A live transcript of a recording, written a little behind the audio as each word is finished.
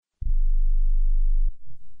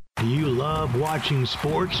Do you love watching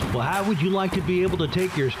sports? Well, how would you like to be able to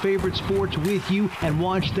take your favorite sports with you and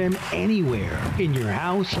watch them anywhere? In your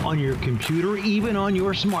house, on your computer, even on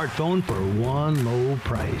your smartphone for one low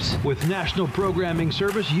price. With National Programming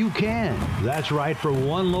Service, you can. That's right, for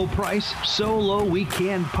one low price, so low we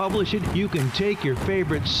can't publish it, you can take your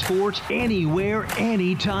favorite sports anywhere,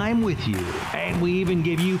 anytime with you. And we even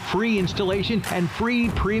give you free installation and free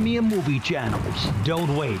premium movie channels.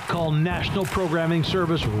 Don't wait. Call National Programming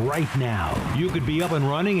Service right now. You could be up and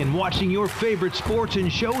running and watching your favorite sports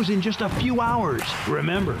and shows in just a few hours.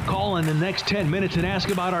 Remember, call in the next 10 minutes and ask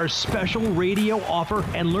about our special radio offer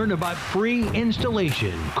and learn about free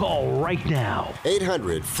installation. Call right now.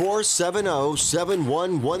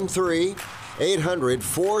 800-470-7113.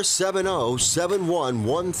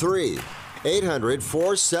 800-470-7113.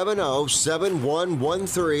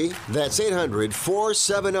 800-470-7113. That's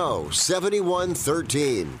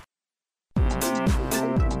 800-470-7113.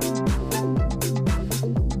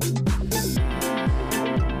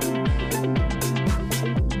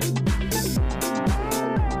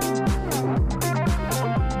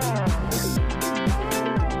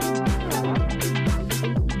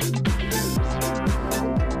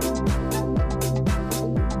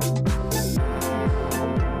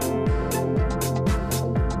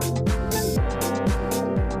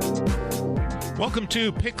 Welcome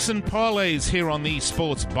to Picks and Parlays here on the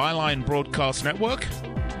Sports Byline Broadcast Network.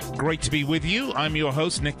 Great to be with you. I'm your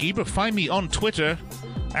host, Nick Geber. Find me on Twitter,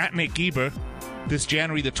 at Nick Geber, this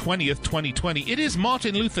January the 20th, 2020. It is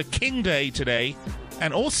Martin Luther King Day today,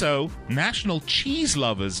 and also National Cheese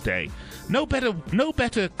Lovers Day. No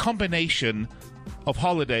better combination of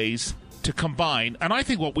holidays to combine, and I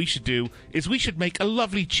think what we should do is we should make a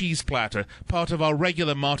lovely cheese platter, part of our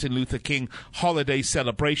regular Martin Luther King holiday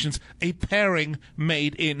celebrations, a pairing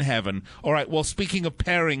made in heaven. All right, well, speaking of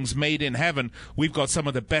pairings made in heaven, we've got some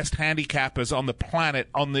of the best handicappers on the planet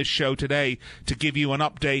on this show today to give you an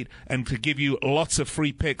update and to give you lots of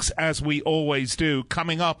free picks, as we always do.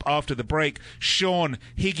 Coming up after the break, Sean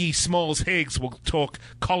Higgy Smalls Higgs will talk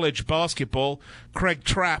college basketball. Craig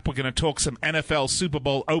Trapp, we're going to talk some NFL Super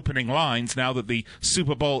Bowl opening lines now that the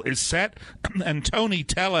Super Bowl is set. And Tony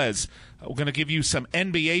Tellez, we're going to give you some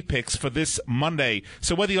NBA picks for this Monday.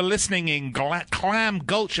 So whether you're listening in Clam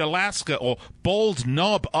Gulch, Alaska, or Bald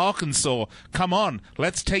Knob, Arkansas, come on,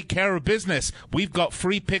 let's take care of business. We've got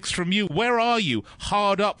free picks from you. Where are you?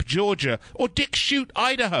 Hard Up, Georgia, or Dick Shoot,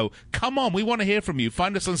 Idaho. Come on, we want to hear from you.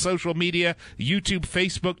 Find us on social media, YouTube,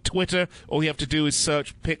 Facebook, Twitter. All you have to do is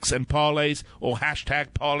search Picks and Parlays or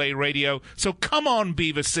hashtag Parlay Radio. So come on,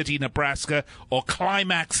 Beaver City, Nebraska, or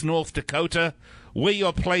Climax, North Dakota. We're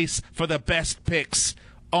your place for the best picks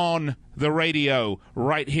on the radio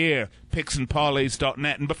right here,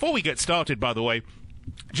 picksandparlays.net. And before we get started, by the way,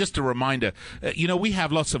 just a reminder, we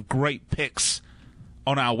have lots of great picks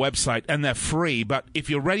on our website, and they're free. But if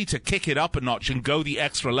you're ready to kick it up a notch and go the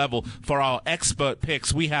extra level for our expert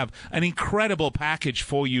picks, we have an incredible package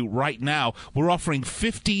for you right now. We're offering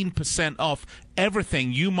 15% off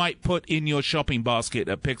everything you might put in your shopping basket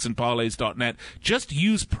at picksandparlays.net. Just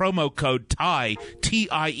use promo code TIE,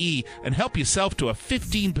 T-I-E, and help yourself to a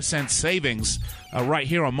 15% savings right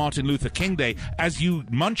here on Martin Luther King Day as you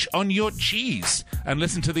munch on your cheese and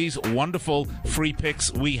listen to these wonderful free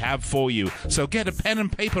picks we have for you. So get a pen and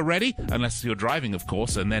paper ready, unless you're driving, of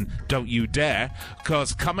course, and then don't you dare,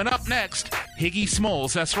 because coming up next, Higgy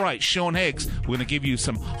Smalls, that's right, Sean Higgs, we're going to give you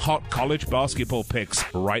some hot college basketball picks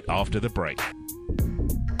right after the break.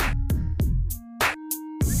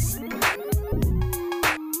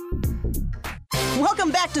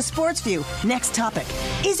 Welcome back to Sports View. Next topic.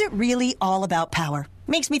 Is it really all about power?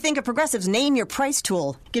 Makes me think of Progressive's Name Your Price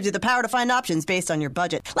tool. Gives you the power to find options based on your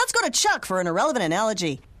budget. Let's go to Chuck for an irrelevant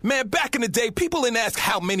analogy. Man, back in the day, people didn't ask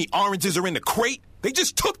how many oranges are in the crate. They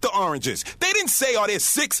just took the oranges. They didn't say, are there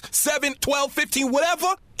 6, 7, 12, 15,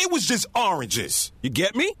 whatever. It was just oranges. You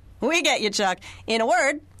get me? We get you, Chuck. In a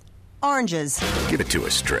word, oranges. Give it to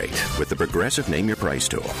us straight with the Progressive Name Your Price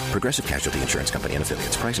tool. Progressive Casualty Insurance Company and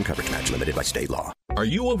Affiliates. Price and coverage match limited by state law. Are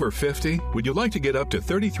you over 50? Would you like to get up to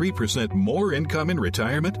 33% more income in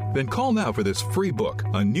retirement? Then call now for this free book,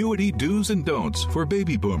 Annuity Do's and Don'ts for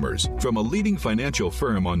Baby Boomers, from a leading financial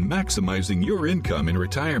firm on maximizing your income in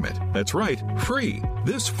retirement. That's right, free.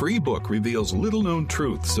 This free book reveals little-known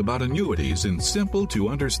truths about annuities in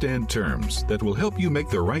simple-to-understand terms that will help you make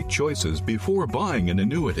the right choices before buying an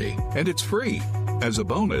annuity. And it's free. As a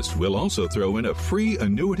bonus, we'll also throw in a free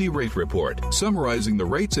annuity rate report summarizing the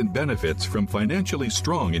rates and benefits from financially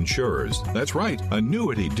strong insurers. That's right,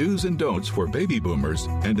 annuity do's and don'ts for baby boomers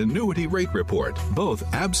and annuity rate report, both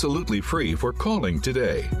absolutely free for calling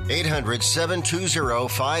today.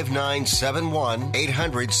 800-720-5971.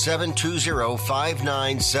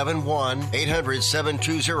 800-720-5971.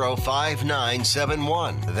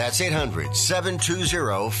 800-720-5971. That's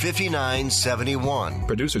 800-720-5971.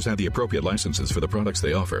 Producers have the appropriate licenses for the products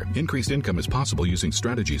they offer. Increased income is possible using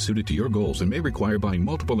strategies suited to your goals and may require buying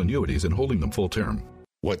multiple annuities and holding them full term.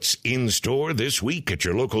 What's in store this week at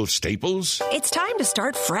your local Staples? It's time to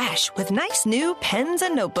start fresh with nice new pens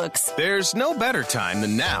and notebooks. There's no better time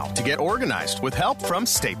than now to get organized with help from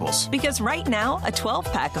Staples. Because right now, a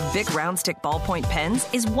 12-pack of Bic Round Stick ballpoint pens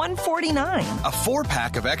is $149. A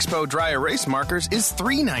 4-pack of Expo Dry Erase markers is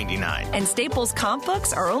 $3.99. And Staples comp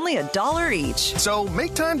books are only $1 each. So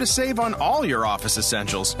make time to save on all your office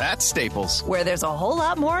essentials at Staples, where there's a whole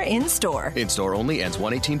lot more in store. In store only, ends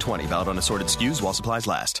 1/18/20. Valid on assorted SKUs while supplies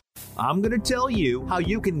last. I'm going to tell you how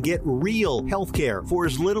you can get real health care for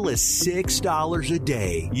as little as $6 a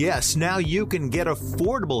day. Yes, now you can get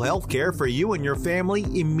affordable health care for you and your family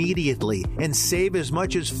immediately and save as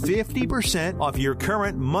much as 50% off your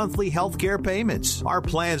current monthly health care payments. Our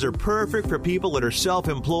plans are perfect for people that are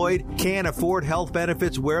self-employed, can't afford health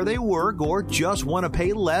benefits where they work, or just want to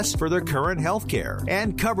pay less for their current health care.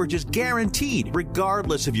 And coverage is guaranteed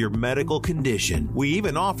regardless of your medical condition. We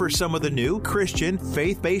even offer some of the new Christian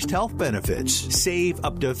faith-based health benefits. Save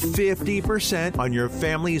up to 50% on your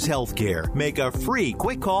family's health care. Make a free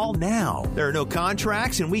quick call now. There are no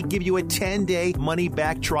contracts, and we give you a 10-day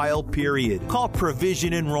money-back trial period. Call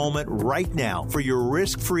Provision Enrollment right now for your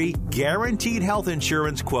risk-free, guaranteed health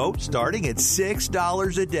insurance quote starting at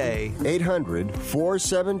 $6 a day.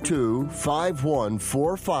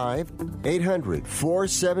 800-472-5145.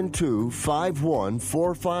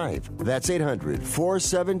 800-472-5145. That's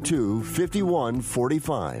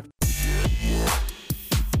 800-472-5145.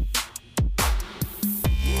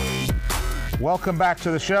 Welcome back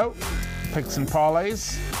to the show, Picks and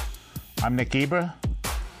Parlays. I'm Nick Eber.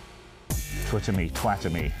 Twitter me,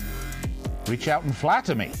 twatter me. Reach out and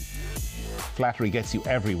flatter me. Flattery gets you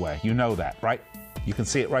everywhere. You know that, right? You can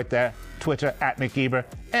see it right there. Twitter, @Nick Eber,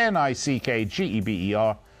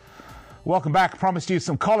 NickGeber. Welcome back. Promised you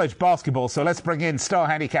some college basketball, so let's bring in star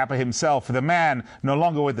handicapper himself, the man no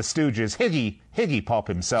longer with the Stooges, Higgy Pop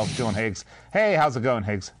himself, John Higgs. Hey, how's it going,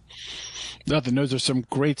 Higgs? Nothing. Those are some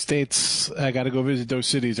great states. I got to go visit those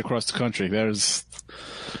cities across the country.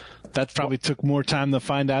 That probably took more time to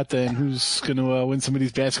find out than who's going to win some of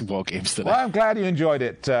these basketball games today. Well, I'm glad you enjoyed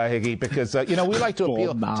it, Higgy, because, we like to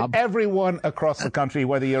appeal to everyone across the country,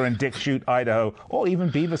 whether you're in Dick Chute, Idaho, or even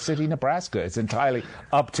Beaver City, Nebraska. It's entirely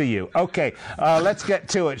up to you. Okay, let's get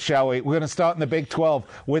to it, shall we? We're going to start in the Big 12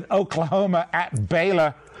 with Oklahoma at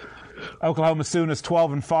Baylor. Oklahoma Sooners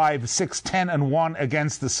 12-5, 6-10-1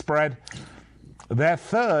 against the spread. They're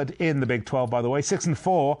third in the Big 12, by the way,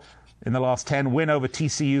 6-4 in the last 10. Win over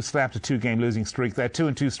TCU, slapped a 2-game losing streak. They're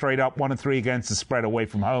 2-2 straight up, 1-3 against the spread away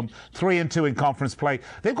from home, 3-2 in conference play.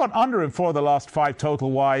 They've gone under in 4 of the last 5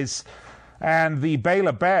 total-wise. And the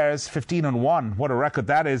Baylor Bears, 15-1. What a record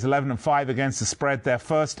that is, 11-5 against the spread. They're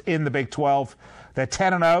first in the Big 12. They're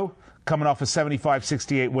 10-0. Coming off a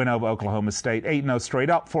 75-68 win over Oklahoma State. 8-0 straight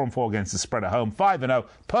up, 4-4 against the spread at home, 5-0,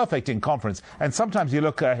 perfect in conference. And sometimes you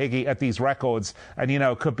look, Higgy, at these records, and,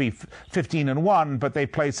 it could be 15-1, but they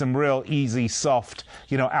play some real easy, soft,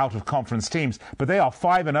 out-of-conference teams. But they are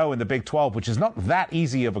 5-0 in the Big 12, which is not that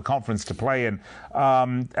easy of a conference to play in.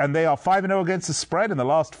 And they are 5-0 against the spread in the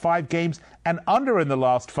last 5 games, and under in the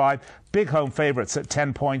last 5. Big home favorites at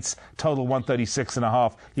 10 points, total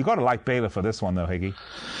 136.5. You've got to like Baylor for this one, though, Higgy.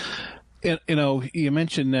 You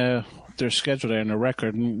mentioned their schedule there and their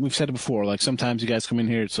record, and we've said it before. Like, sometimes you guys come in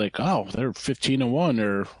here, it's like, oh, they're 15-1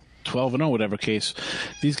 or 12-0, whatever case.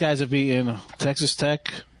 These guys have beaten Texas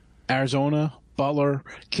Tech, Arizona, Butler,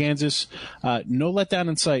 Kansas. No letdown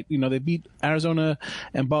in sight. They beat Arizona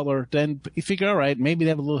and Butler. Then you figure, all right, maybe they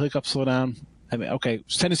have a little hiccup, slow down. I mean, okay,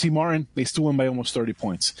 Tennessee Martin, they still win by almost 30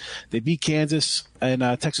 points. They beat Kansas and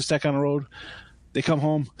Texas Tech on the road. They come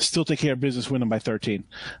home, still take care of business, win them by 13.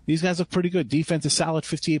 These guys look pretty good. Defense is solid,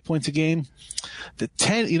 58 points a game. The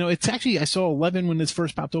 10, it's actually, I saw 11 when this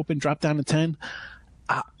first popped open, dropped down to 10.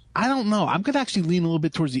 I don't know. I'm going to actually lean a little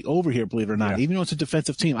bit towards the over here, believe it or not, even though it's a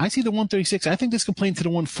defensive team. I see the 136. I think this can play into the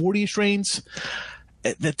 140-ish range.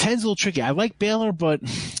 The 10's a little tricky. I like Baylor, but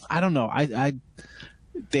I don't know.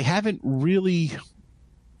 They haven't really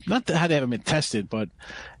not that they haven't been tested, but,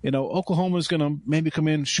 Oklahoma's going to maybe come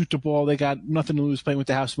in, shoot the ball. They got nothing to lose playing with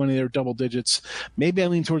the house money. They're double digits. Maybe I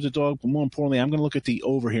lean towards the dog, but more importantly, I'm going to look at the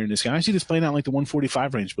over here in this game. I see this playing out like the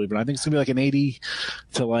 145 range, believe it or not. I think it's going to be like an 80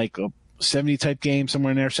 to like a 70 type game,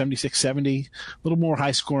 somewhere in there, 76, 70, a little more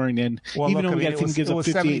high scoring than even though we got a team that gives up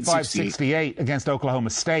 58, 75-68 against Oklahoma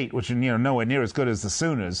State, which is nowhere near as good as the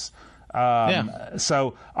Sooners.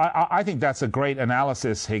 So I think that's a great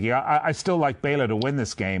analysis, Higgy. I still like Baylor to win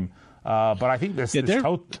this game, but I think this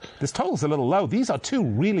total's a little low. These are two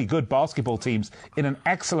really good basketball teams in an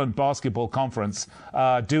excellent basketball conference,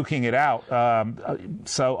 duking it out.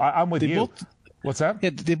 So I'm with you. What's that? Yeah,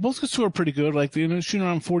 they both score pretty good. Like, shooting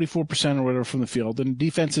around 44% or whatever from the field. And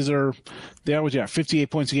defenses they always are. 58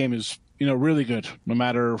 points a game is, really good, no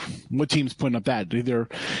matter what team's putting up that. Either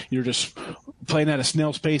you're just playing at a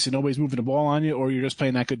snail's pace and nobody's moving the ball on you, or you're just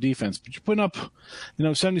playing that good defense. But you're putting up,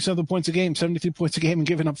 70-something points a game, 73 points a game, and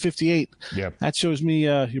giving up 58. Yep. That shows me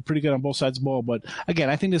you're pretty good on both sides of the ball. But, again,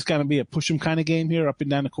 I think this is going to be a push-em kind of game here, up and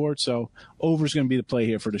down the court. So over's going to be the play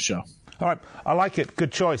here for the show. All right. I like it.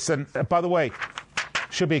 Good choice. And, by the way,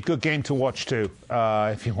 should be a good game to watch, too,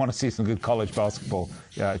 if you want to see some good college basketball.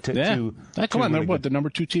 Come on, they're the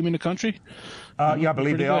number 2 team in the country? I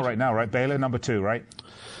believe they are right now, right? Baylor, number 2, right?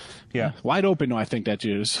 Yeah. Wide open, though, I think that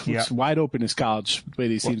is. It's wide open as college, the way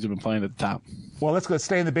these teams have been playing at the top. Well, let's go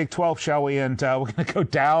stay in the Big 12, shall we? And we're going to go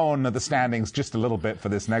down the standings just a little bit for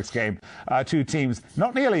this next game. Two teams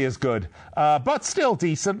not nearly as good, but still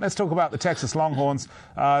decent. Let's talk about the Texas Longhorns.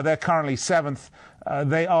 They're currently 7th.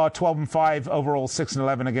 They are 12-5 overall,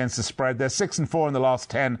 6-11 against the spread. They're 6-4 in the last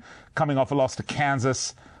 10, coming off a loss to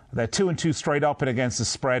Kansas. They're 2-2 straight up and against the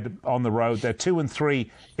spread on the road. They're 2-3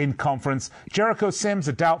 in conference. Jericho Sims,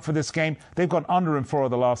 a doubt for this game. They've gone under in 4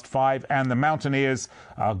 of the last 5. And the Mountaineers,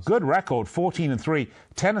 a good record, 14-3,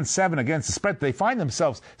 10-7 against the spread. They find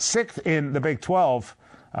themselves 6th in the Big 12,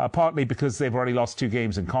 partly because they've already lost 2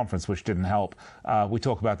 games in conference, which didn't help. We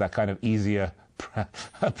talk about that kind of easier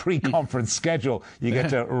pre-conference schedule. You get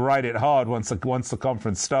to ride it hard once the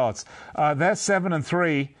conference starts. They're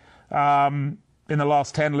 7-3. In the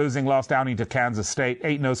last 10, losing last outing to Kansas State,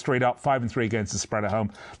 8-0 straight up, 5-3 against the spread at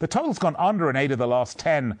home. The total's gone under in 8 of the last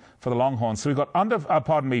 10 for the Longhorns. So we've got under,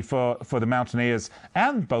 for the Mountaineers,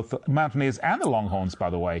 and both the Mountaineers and the Longhorns, by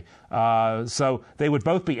the way. So they would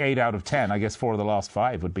both be 8 out of 10. I guess 4 of the last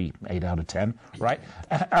 5 would be 8 out of 10, right?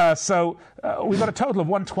 So we've got a total of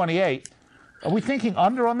 128. Are we thinking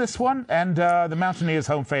under on this one? And the Mountaineers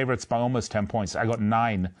home favorites by almost 10 points. I got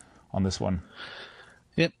 9 on this one.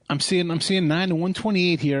 Yep, I'm seeing 9 to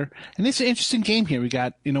 128 here, and it's an interesting game here. We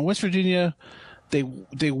got West Virginia, they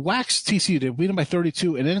waxed TCU, they beat them by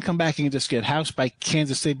 32, and then come back and just get housed by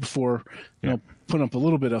Kansas State before putting up a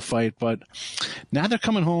little bit of fight. But now they're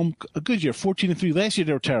coming home a good year, 14-3. Last year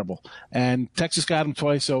they were terrible, and Texas got them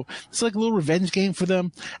twice, so it's like a little revenge game for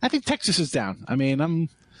them. I think Texas is down. I mean,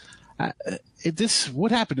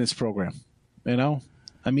 what happened in this program?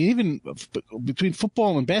 I mean, even between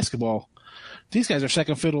football and basketball, these guys are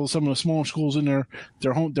second fiddle to some of the smaller schools in their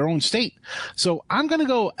own state. So I'm going to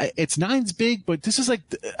go, it's 9's big, but this is like,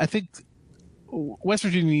 I think West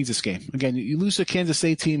Virginia needs this game. Again, you lose to a Kansas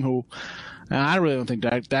State team who, I really don't think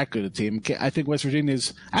that good a team. I think West Virginia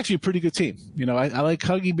is actually a pretty good team. I like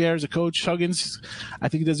Huggy Bear as a coach. Huggins, I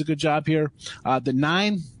think he does a good job here. The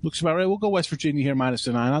 9 looks about right. We'll go West Virginia here minus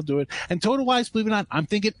the 9. I'll do it. And total-wise, believe it or not, I'm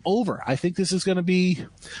thinking over. I think this is going to be,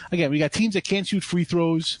 again, we got teams that can't shoot free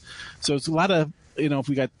throws. So it's a lot of, if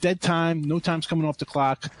we got dead time, no time's coming off the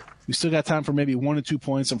clock, we still got time for maybe 1 or 2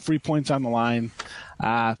 points, some free points on the line.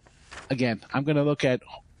 Again, I'm going to look at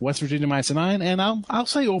West Virginia minus 9, and I'll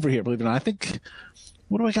say over here, believe it or not. I think,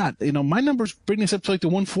 what do I got? My numbers bring us up to like the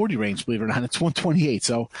 140 range, believe it or not. It's 128.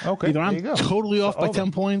 So either I'm totally off by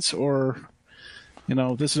 10 points or,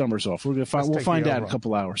 this number's off. We'll find out in a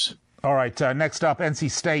couple hours. All right. Next up, NC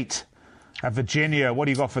State at Virginia. What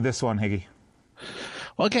do you got for this one, Higgy?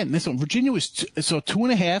 Well, again, this one, Virginia was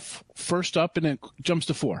 2.5 first up, and then jumps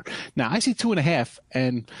to 4. Now, I see 2.5,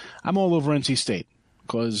 and I'm all over NC State.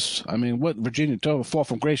 Because, what Virginia took a fall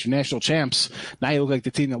from grace, your national champs. Now you look like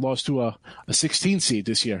the team that lost to a 16 seed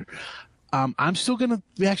this year. I'm still going to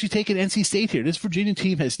be actually taking NC State here. This Virginia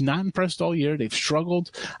team has not impressed all year. They've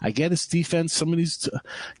struggled. I get its defense. Some of these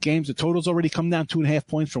games, the total's already come down 2.5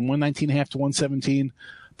 points from 119.5 to 117.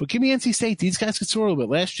 But give me NC State. These guys could soar a little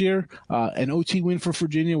bit. Last year, an OT win for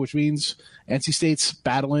Virginia, which means NC State's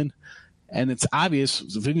battling. And it's obvious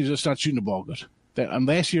Virginia's just not shooting the ball good.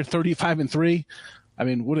 Last year, 35-3.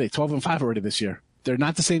 What are they, 12-5 already this year? They're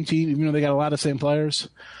not the same team, even though they got a lot of same players.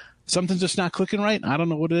 Something's just not clicking right. I don't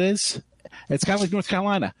know what it is. it's kind of like North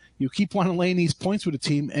Carolina. You keep wanting to lay these points with a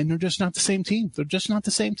team, and they're just not the same team. They're just not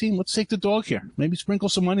the same team. Let's take the dog here. Maybe sprinkle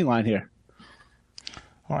some money line here.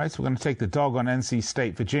 All right, so we're going to take the dog on NC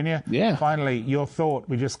State, Virginia. Yeah. Finally, your thought.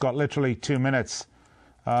 We just got literally 2 minutes.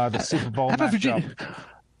 The Super Bowl matchup. Virginia?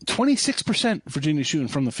 26% Virginia shooting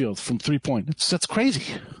from the field from 3-point. That's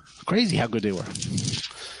crazy. Crazy how good they were.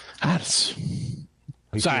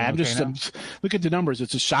 Sorry, I'm just look at the numbers.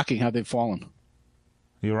 It's just shocking how they've fallen.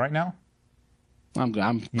 You all right now? I'm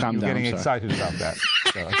calm down. You're getting excited about that.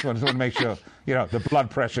 So I just want to make sure the blood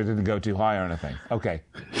pressure didn't go too high or anything. Okay.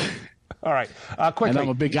 All right. Quickly. And I'm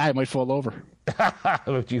a big guy. I might fall over.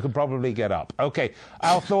 You can probably get up. Okay.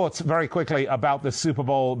 Our thoughts very quickly about the Super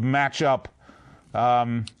Bowl matchup.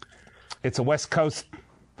 It's a West Coast.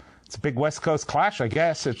 It's a big West Coast clash, I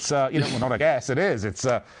guess. It's well, not I guess it is. It's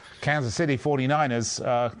Kansas City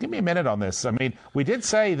 49ers. Give me a minute on this. I mean, we did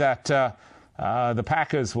say that the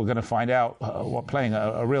Packers were going to find out what playing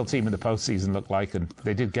a real team in the postseason looked like, and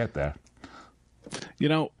they did get there.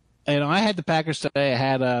 I had the Packers today. I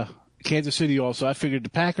had Kansas City also. I figured the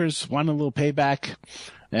Packers wanted a little payback,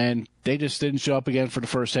 and they just didn't show up again for the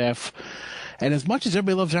first half. And as much as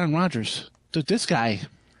everybody loves Aaron Rodgers, this guy,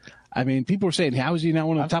 I mean, people were saying, how is he not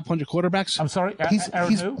one of the top 100 quarterbacks? I'm sorry,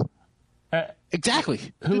 Aaron who?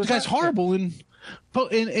 Exactly. Who the guy's horrible in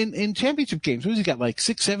championship games. What has he got, like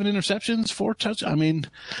 6-7 interceptions, 4 touchdowns? I mean,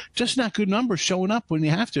 just not good numbers showing up when you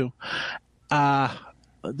have to.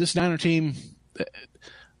 This Niner team,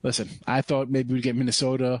 listen, I thought maybe we'd get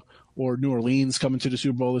Minnesota or New Orleans coming to the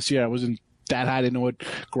Super Bowl this year. I wasn't that high. I didn't know what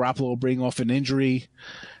Garoppolo will bring off an injury.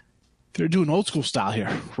 They're doing old school style here,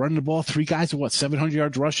 running the ball. 3 guys at 700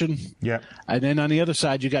 yards rushing. Yeah. And then on the other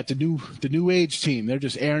side, you got the new age team. They're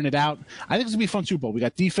just airing it out. I think it's gonna be a fun Super Bowl. We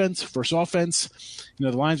got defense versus offense.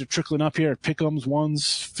 The lines are trickling up here at pick'ems,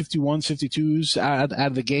 1s, 51s, 52s out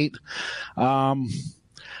of the gate.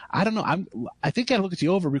 I don't know. I think I look at the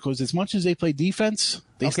over because as much as they play defense,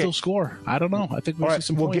 they still score. I don't know. I think we'll see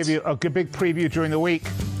some points. We'll give you a good big preview during the week.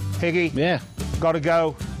 Higgy. Yeah. Got to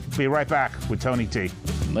go. Be right back with Tony T.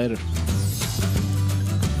 Later.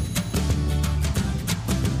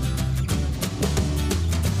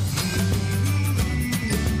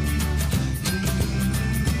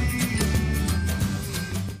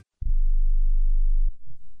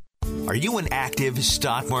 Are you an active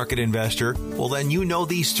stock market investor? Well, then you know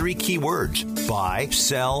these 3 key words: buy,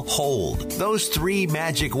 sell, hold. Those 3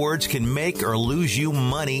 magic words can make or lose you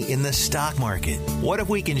money in the stock market. What if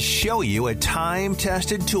we can show you a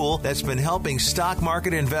time-tested tool that's been helping stock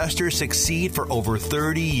market investors succeed for over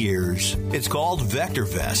 30 years? It's called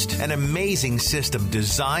VectorVest, an amazing system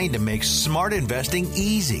designed to make smart investing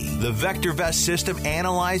easy. The VectorVest system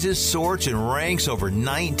analyzes, sorts, and ranks over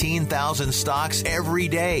 19,000 stocks every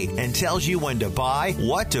day and tells you when to buy,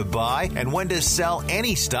 what to buy, and when to sell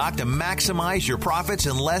any stock to maximize your profits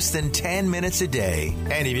in less than 10 minutes a day.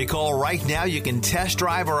 And if you call right now, you can test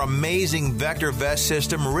drive our amazing VectorVest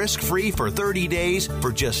system risk-free for 30 days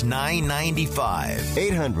for just $9.95.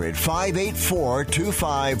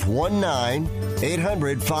 800-584-2519.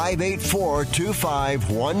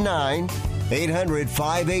 800-584-2519.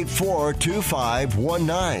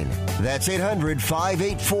 800-584-2519. That's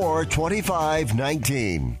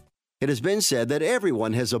 800-584-2519. It has been said that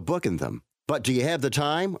everyone has a book in them. But do you have the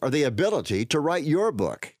time or the ability to write your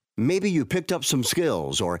book? Maybe you picked up some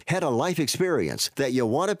skills or had a life experience that you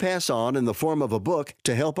want to pass on in the form of a book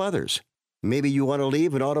to help others. Maybe you want to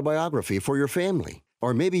leave an autobiography for your family.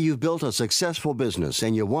 Or maybe you've built a successful business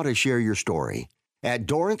and you want to share your story. At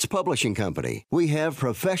Dorrance Publishing Company, we have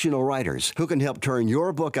professional writers who can help turn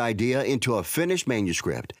your book idea into a finished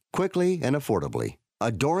manuscript quickly and affordably.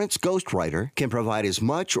 A Dorrance ghostwriter can provide as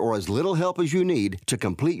much or as little help as you need to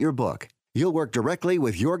complete your book. You'll work directly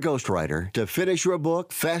with your ghostwriter to finish your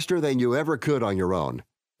book faster than you ever could on your own.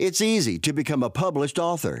 It's easy to become a published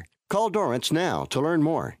author. Call Dorrance now to learn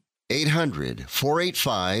more.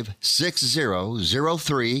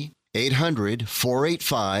 800-485-6003.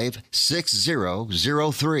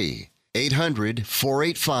 800-485-6003.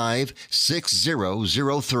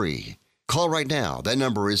 800-485-6003. Call right now. That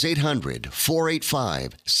number is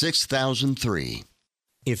 800-485-6003.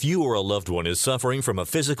 If you or a loved one is suffering from a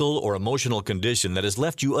physical or emotional condition that has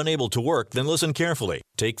left you unable to work, then listen carefully.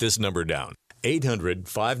 Take this number down.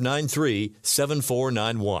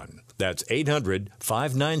 800-593-7491. That's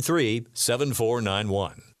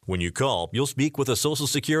 800-593-7491. When you call, you'll speak with a Social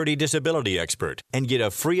Security disability expert and get a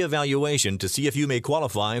free evaluation to see if you may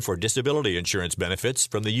qualify for disability insurance benefits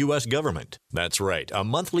from the U.S. government. That's right, a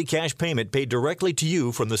monthly cash payment paid directly to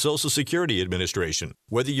you from the Social Security Administration.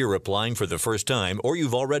 Whether you're applying for the first time or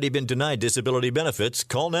you've already been denied disability benefits,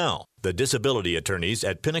 call now. The disability attorneys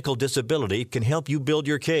at Pinnacle Disability can help you build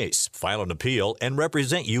your case, file an appeal, and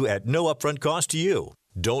represent you at no upfront cost to you.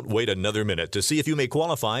 Don't wait another minute to see if you may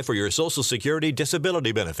qualify for your Social Security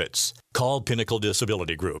disability benefits. Call Pinnacle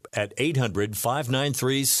Disability Group at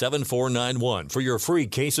 800-593-7491 for your free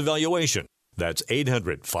case evaluation. That's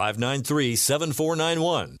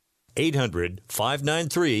 800-593-7491.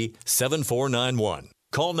 800-593-7491.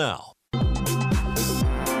 Call now.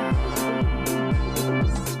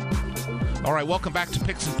 All right, welcome back to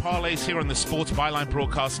Picks and Parlays here on the Sports Byline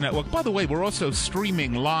Broadcast Network. By the way, we're also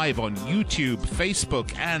streaming live on YouTube,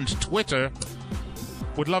 Facebook, and Twitter.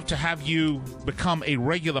 Would love to have you become a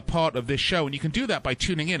regular part of this show, and you can do that by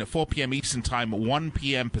tuning in at 4 p.m. Eastern Time, 1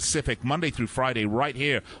 p.m. Pacific, Monday through Friday, right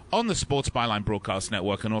here on the Sports Byline Broadcast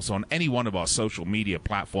Network, and also on any one of our social media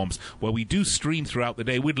platforms where we do stream throughout the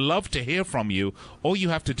day. We'd love to hear from you. All you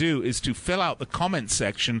have to do is to fill out the comment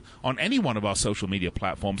section on any one of our social media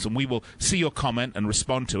platforms, and we will see your comment and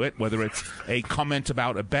respond to it, whether it's a comment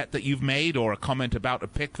about a bet that you've made or a comment about a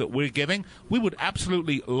pick that we're giving. We would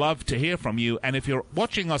absolutely love to hear from you, and if you're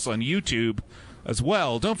watching us on YouTube as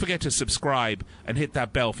well, don't forget to subscribe and hit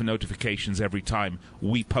that bell for notifications every time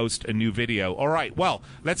we post a new video. All right, well,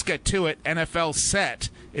 let's get to it. NFL set.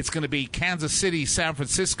 It's going to be Kansas City, San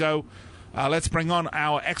Francisco. Let's bring on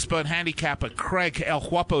our expert handicapper, Craig El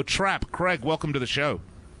Guapo Trapp. Craig, welcome to the show.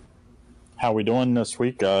 How are we doing this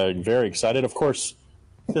week? Very excited. Of course,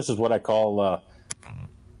 this is what I call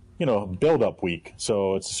build-up week.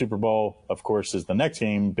 So it's the Super Bowl, of course, is the next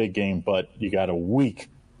game, big game, but you got a week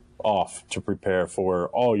off to prepare for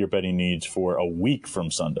all your betting needs for a week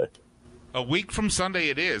from Sunday. A week from Sunday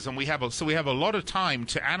it is, and we have a lot of time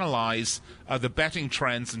to analyze the betting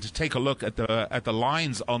trends and to take a look at the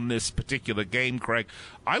lines on this particular game, Craig.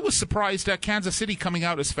 I was surprised at Kansas City coming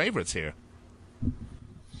out as favorites here.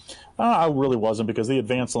 I really wasn't, because the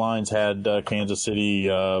advanced lines had Kansas City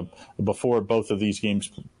before both of these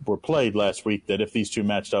games were played last week, that if these two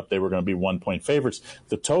matched up, they were going to be 1-point favorites.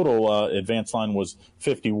 The total advanced line was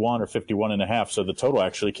 51 or 51.5, so the total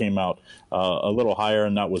actually came out a little higher,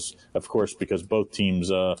 and that was, of course, because both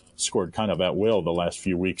teams scored kind of at will the last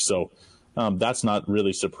few weeks. So that's not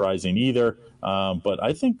really surprising either. But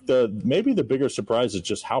I think maybe the bigger surprise is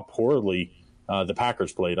just how poorly the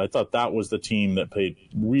Packers played. I thought that was the team that played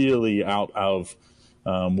really out of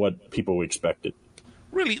what people expected.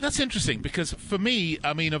 Really, that's interesting, because for me,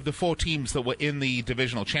 I mean, of the four teams that were in the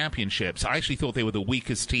divisional championships, I actually thought they were the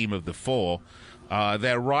weakest team of the four.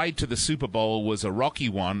 Their ride to the Super Bowl was a rocky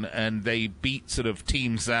one, and they beat sort of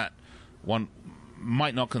teams that one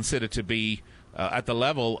might not consider to be at the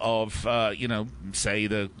level of, say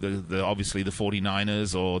the obviously the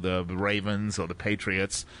 49ers or the Ravens or the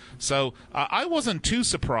Patriots. So I wasn't too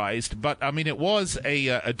surprised, but I mean, it was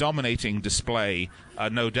a dominating display,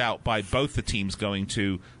 no doubt, by both the teams going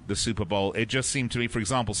to the Super Bowl. It just seemed to me, for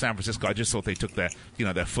example, San Francisco, I just thought they took their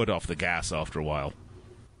foot off the gas after a while.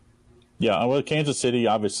 Yeah, well, Kansas City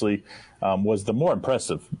obviously was the more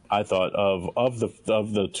impressive, I thought, of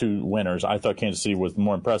the two winners. I thought Kansas City was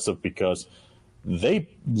more impressive because they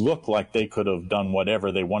looked like they could have done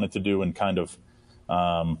whatever they wanted to do and kind of,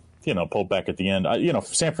 pulled back at the end.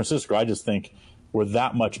 San Francisco, I just think, were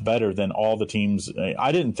that much better than all the teams.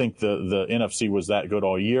 I didn't think the NFC was that good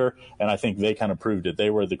all year, and I think they kind of proved it. They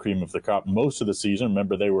were the cream of the crop most of the season.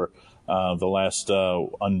 Remember, they were the last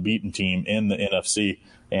unbeaten team in the NFC,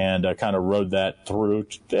 and kind of rode that through.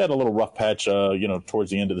 They had a little rough patch,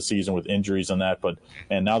 towards the end of the season with injuries and that.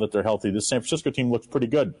 And now that they're healthy, this San Francisco team looks pretty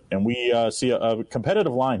good. And we see a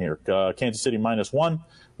competitive line here. Kansas City -1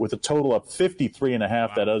 with a total of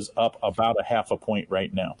 53.5. That is up about a half a point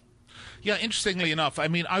right now. Yeah, interestingly enough, I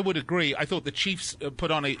mean, I would agree. I thought the Chiefs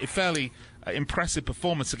put on a fairly impressive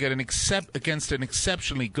performance against an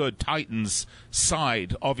exceptionally good Titans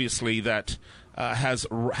side, obviously, that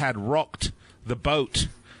had rocked the boat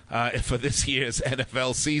for this year's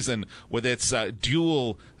NFL season with its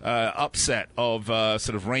dual upset of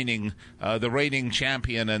sort of the reigning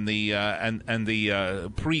champion and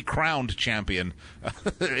the pre-crowned champion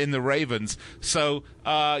in the Ravens. So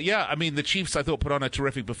I mean, the Chiefs, I thought, put on a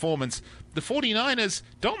terrific performance. The 49ers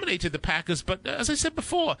dominated the Packers, but as I said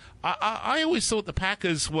before, I always thought the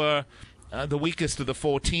Packers were the weakest of the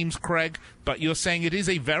four teams, Craig, but you're saying it is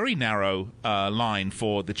a very narrow line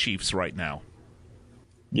for the Chiefs right now.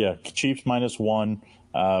 Yeah, Chiefs -1.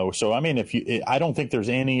 So, I mean, I don't think there's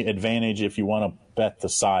any advantage if you want to bet the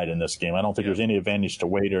side in this game. I don't think there's any advantage to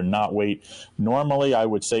wait or not wait. Normally, I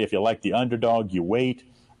would say if you like the underdog, you wait.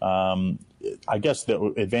 I guess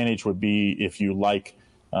the advantage would be if you like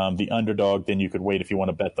the underdog, then you could wait if you want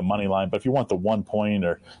to bet the money line. But if you want the 1 point,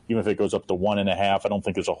 or even if it goes up to 1.5, I don't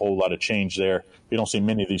think there's a whole lot of change there. You don't see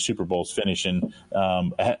many of these Super Bowls finishing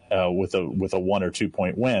with a 1 or 2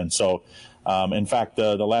 point win. So, in fact,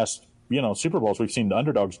 the last Super Bowls, we've seen the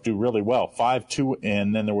underdogs do really well. 5-2,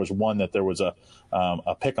 and then there was one that there was a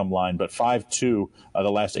pick'em line, but 5-2 the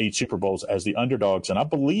last 8 Super Bowls as the underdogs, and I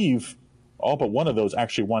believe all but one of those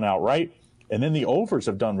actually won outright. And then the overs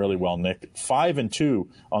have done really well, Nick. 5-2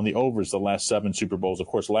 on the overs the last 7 Super Bowls. Of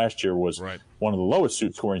course, last year was one of the lowest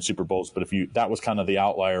scoring Super Bowls, but that was kind of the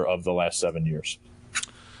outlier of the last 7 years.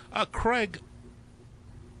 Craig,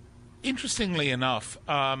 interestingly enough,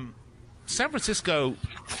 San Francisco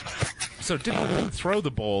didn't throw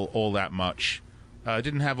the ball all that much.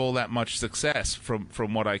 Didn't have all that much success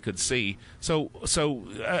from what I could see. So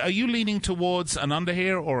are you leaning towards an under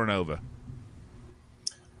here or an over?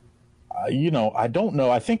 I don't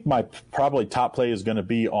know. I think my probably top play is going to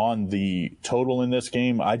be on the total in this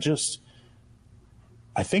game. I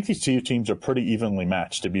think these two teams are pretty evenly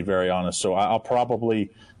matched, to be very honest. So I'll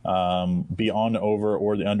probably be on the over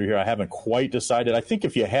or the under here. I haven't quite decided. I think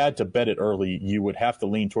if you had to bet it early, you would have to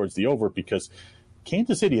lean towards the over, because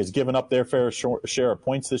Kansas City has given up their fair share of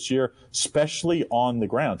points this year, especially on the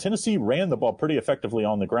ground. Tennessee ran the ball pretty effectively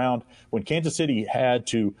on the ground. When Kansas City had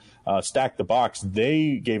to stack the box,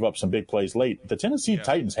 they gave up some big plays late. The Tennessee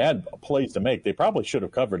Titans had plays to make. They probably should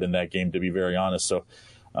have covered in that game, to be very honest. So,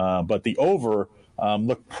 but the over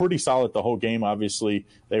looked pretty solid the whole game. Obviously,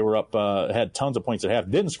 they were up, had tons of points at half.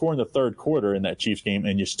 Didn't score in the third quarter in that Chiefs game,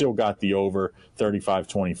 and you still got the over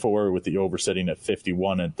 35-24 with the over sitting at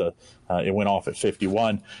 51. It went off at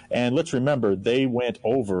 51. And let's remember, they went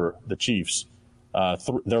over the Chiefs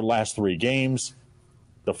their last 3 games.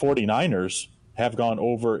 The 49ers have gone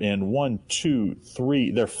over in 1, 2,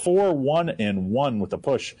 3. They're 4-1-1 with the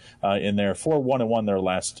push in there. 4-1-1 their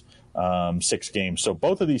last 6 games. So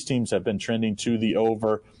both of these teams have been trending to the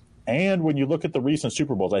over. And when you look at the recent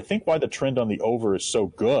Super Bowls, I think why the trend on the over is so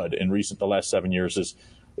good in the last 7 years is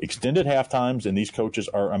extended halftimes, and these coaches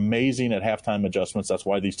are amazing at halftime adjustments. That's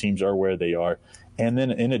why these teams are where they are. And then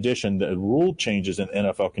in addition, the rule changes in the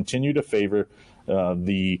NFL continue to favor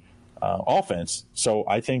the offense. So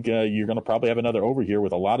I think you're going to probably have another over here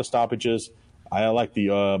with a lot of stoppages. I like the,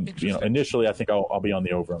 initially I think I'll be on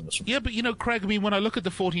the over on this one. Yeah, but, Craig, when I look at the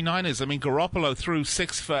 49ers, Garoppolo threw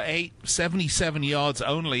 6 for 8, 77 yards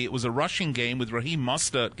only. It was a rushing game with Raheem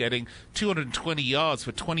Mostert getting 220 yards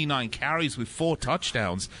for 29 carries with 4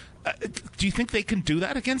 touchdowns. Do you think they can do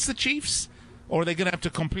that against the Chiefs? Or are they going to have to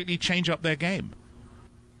completely change up their game?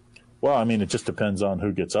 Well, it just depends on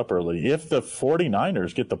who gets up early. If the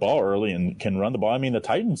 49ers get the ball early and can run the ball, the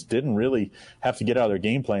Titans didn't really have to get out of their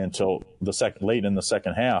game plan until late in the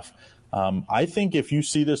second half. I think if you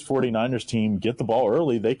see this 49ers team get the ball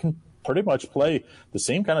early, they can pretty much play the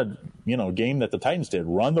same kind of game that the Titans did.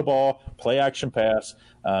 Run the ball, play action pass,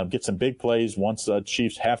 get some big plays once the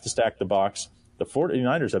Chiefs have to stack the box. The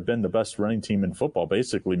 49ers have been the best running team in football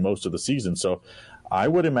basically most of the season. So I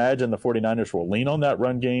would imagine the 49ers will lean on that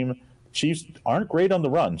run game. Chiefs aren't great on the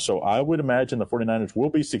run, so I would imagine the 49ers will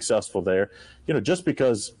be successful there. Just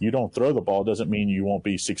because you don't throw the ball doesn't mean you won't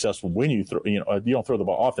be successful when you throw. You don't throw the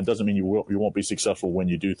ball often doesn't mean you won't be successful when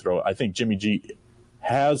you do throw. I think Jimmy G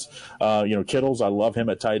has, Kittles. I love him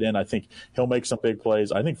at tight end. I think he'll make some big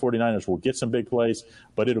plays. I think 49ers will get some big plays,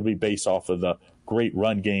 but it'll be based off of the great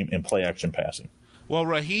run game and play action passing. Well,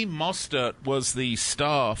 Raheem Mostert was the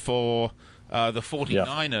star for the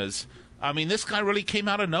 49ers. Yeah. This guy really came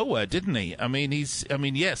out of nowhere, didn't he?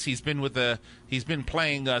 He's been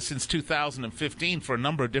playing since 2015 for a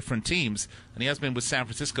number of different teams, and he has been with San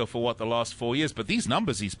Francisco for the last 4 years. But these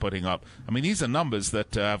numbers he's putting up, these are numbers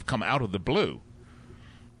that have come out of the blue.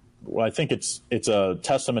 Well, I think it's a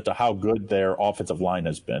testament to how good their offensive line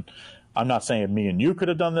has been. I'm not saying me and you could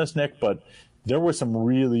have done this, Nick, but there were some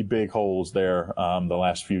really big holes there the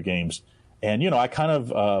last few games, and I kind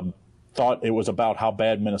of. Thought it was about how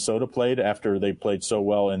bad Minnesota played after they played so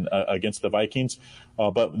well against the Vikings.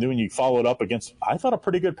 But when you followed up against, I thought, a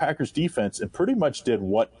pretty good Packers defense and pretty much did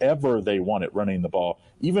whatever they wanted running the ball.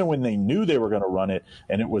 Even when they knew they were going to run it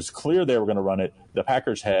and it was clear they were going to run it, the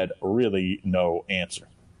Packers had really no answer.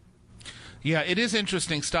 Yeah, it is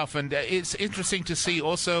interesting stuff, and it's interesting to see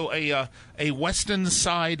also a Western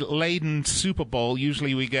side laden Super Bowl.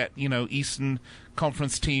 Usually we get, Eastern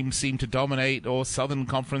Conference teams seem to dominate, or Southern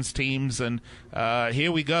Conference teams, and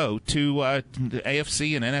here we go, two the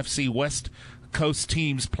AFC and NFC West Coast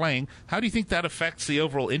teams playing. How do you think that affects the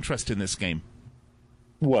overall interest in this game?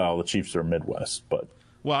 Well, the Chiefs are Midwest, but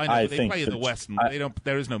well, I know they play in the West. And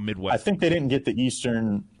there is no Midwest. I think they didn't get the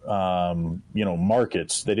Eastern,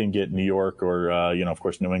 markets. They didn't get New York or, of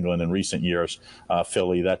course, New England in recent years,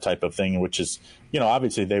 Philly, that type of thing, which is,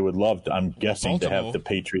 obviously they would love, I'm guessing, Baltimore, to have the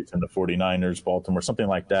Patriots and the 49ers, Baltimore, something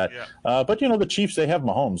like that. Yeah. But, the Chiefs, they have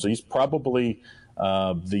Mahomes. He's probably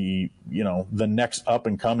the next up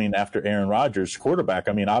and coming after Aaron Rodgers quarterback.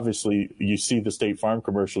 I mean, obviously you see the State Farm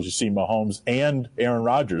commercials, you see Mahomes and Aaron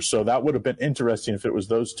Rodgers. So that would have been interesting if it was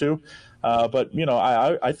those two. But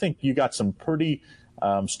I think you got some pretty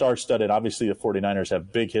star-studded. Obviously the 49ers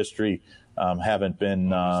have big history, haven't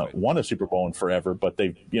been won a Super Bowl in forever, but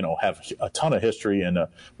they have a ton of history and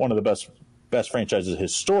one of the best franchises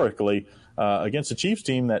historically. Against a Chiefs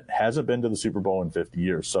team that hasn't been to the Super Bowl in 50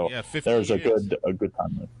 years. So there's a good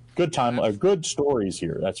time. Good stories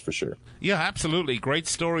here, that's for sure. Yeah, absolutely. Great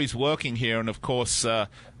stories working here. And, of course,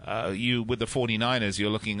 you with the 49ers, you're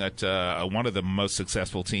looking at one of the most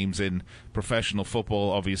successful teams in professional football.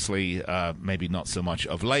 Obviously, maybe not so much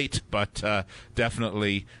of late, but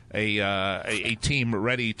definitely a team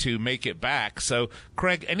ready to make it back. So,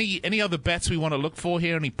 Craig, any other bets we want to look for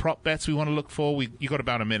here? Any prop bets we want to look for? You got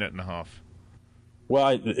about a minute and a half.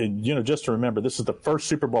 Well, just to remember, this is the first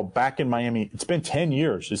Super Bowl back in Miami. It's been 10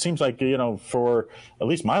 years. It seems like, for at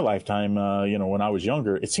least my lifetime, when I was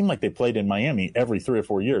younger, it seemed like they played in Miami every 3 or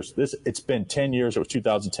 4 years. It's been 10 years. It was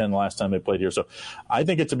 2010 the last time they played here. So I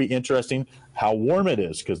think it's to be interesting how warm it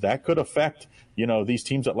is, because that could affect, these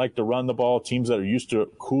teams that like to run the ball, teams that are used to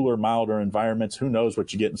cooler, milder environments. Who knows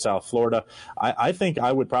what you get in South Florida? I think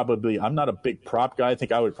I would probably, I'm not a big prop guy. I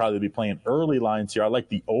think I would probably be playing early lines here. I like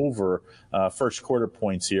the over first quarter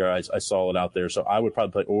points here. I saw it out there. So I would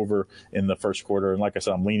probably play over in the first quarter. And like I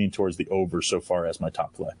said, I'm leaning towards the over so far as my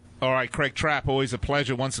top play. All right, Craig Trapp, always a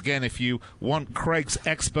pleasure. Once again, if you want Craig's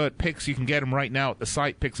expert picks, you can get them right now at the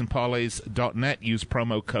site, picksandparlays.net. Use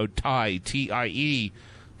promo code TIE, T-I-E,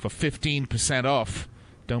 for 15% off.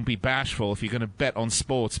 Don't be bashful. If you're going to bet on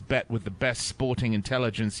sports, bet with the best sporting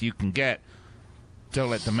intelligence you can get. Don't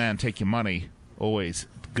let the man take your money. Always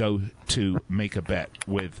go to make a bet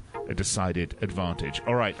with a decided advantage.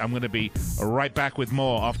 All right, I'm going to be right back with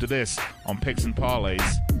more after this on Picks and Parlays.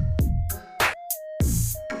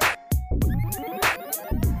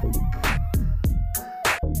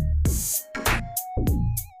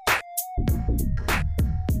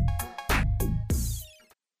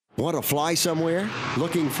 Want to fly somewhere?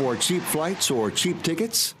 Looking for cheap flights or cheap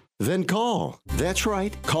tickets? Then call. That's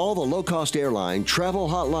right. Call the low-cost airline travel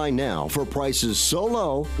hotline now for prices so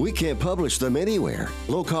low we can't publish them anywhere.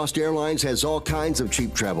 Low-cost airlines has all kinds of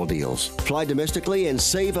cheap travel deals. Fly domestically and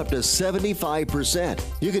save up to 75%.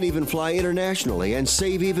 You can even fly internationally and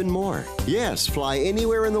save even more. Yes, fly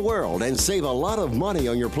anywhere in the world and save a lot of money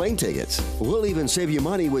on your plane tickets. We'll even save you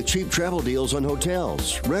money with cheap travel deals on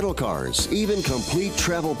hotels, rental cars, even complete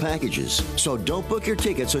travel packages. So don't book your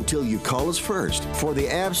tickets until you call us first for the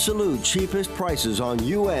absolute cheapest prices on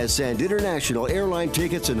U.S. and international airline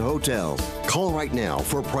tickets and hotels. Call right now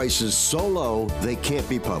for prices so low they can't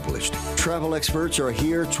be published. Travel experts are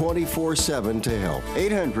here 24/7 to help.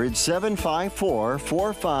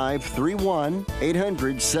 800-754-4531.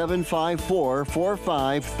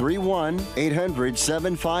 800-754-4531.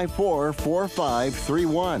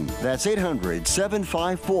 800-754-4531. That's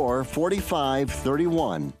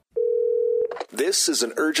 800-754-4531. This is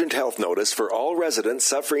an urgent health notice for all residents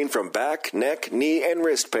suffering from back, neck, knee, and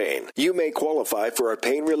wrist pain. You may qualify for a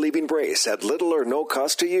pain-relieving brace at little or no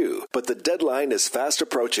cost to you, but the deadline is fast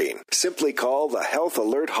approaching. Simply call the Health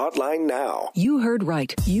Alert Hotline now. You heard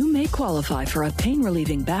right. You may qualify for a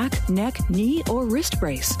pain-relieving back, neck, knee, or wrist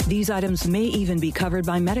brace. These items may even be covered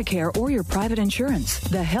by Medicare or your private insurance.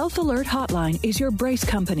 The Health Alert Hotline is your brace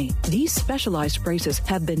company. These specialized braces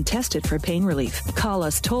have been tested for pain relief. Call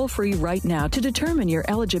us toll-free right now to determine your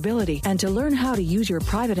eligibility and to learn how to use your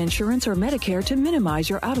private insurance or Medicare to minimize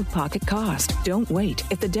your out-of-pocket cost. Don't wait.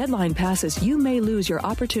 If the deadline passes, you may lose your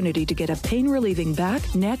opportunity to get a pain-relieving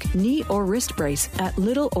back, neck, knee, or wrist brace at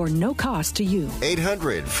little or no cost to you.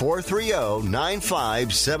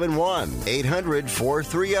 800-430-9571.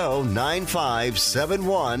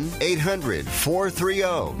 800-430-9571.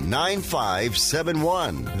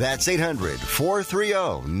 800-430-9571. That's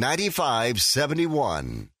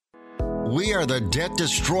 800-430-9571. We are the Debt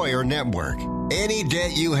Destroyer Network. Any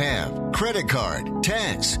debt you have, credit card,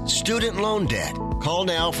 tax, student loan debt, call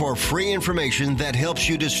now for free information that helps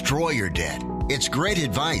you destroy your debt. It's great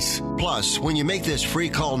advice. Plus, when you make this free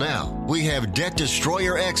call now, we have debt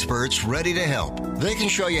destroyer experts ready to help. They can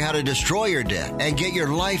show you how to destroy your debt and get your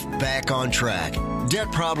life back on track. Debt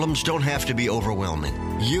problems don't have to be overwhelming.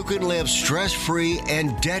 You can live stress-free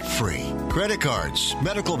and debt-free. Credit cards,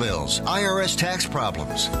 medical bills, IRS tax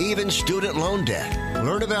problems, even student loan debt.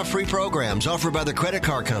 Learn about free programs offered by the credit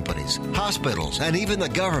card companies, hospitals, and even the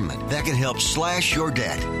government that can help slash your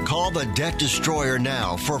debt. Call the Debt Destroyer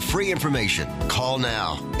now for free information. Call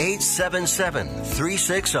now.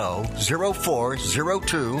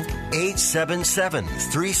 877-360-0402.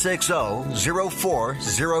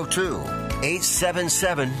 877-360-0402.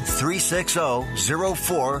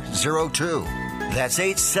 877-360-0402. That's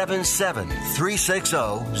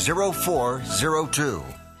 877-360-0402.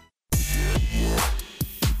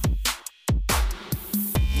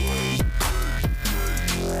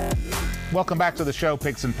 Welcome back to the show,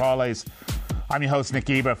 Picks and Parlays. I'm your host, Nick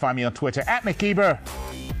Eber. Find me on Twitter, @Nick Eber.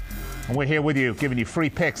 And we're here with you, giving you free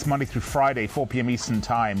picks Monday through Friday, 4 p.m. Eastern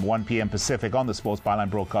Time, 1 p.m. Pacific on the Sports Byline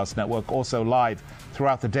Broadcast Network. Also live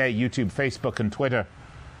throughout the day, YouTube, Facebook, and Twitter.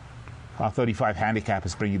 Our 35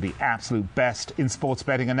 handicappers bring you the absolute best in sports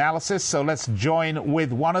betting analysis. So let's join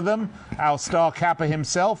with one of them, our star capper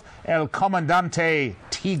himself, El Comandante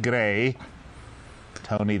Tigre,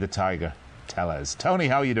 Tony the Tiger Tellez. Tony,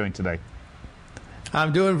 how are you doing today?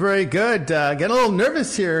 I'm doing very good. Getting a little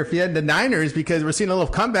nervous here if you had the Niners because we're seeing a little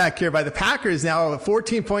comeback here by the Packers now, a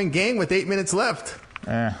 14-point game with 8 minutes left.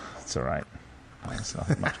 It's all right. There's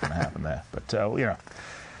not much going to happen there. But,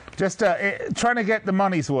 just trying to get the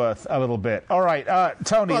money's worth a little bit. All right,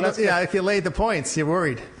 Tony. Well, if you laid the points, you're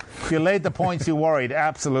worried. If you laid the points, you're worried.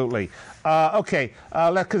 Absolutely. Okay,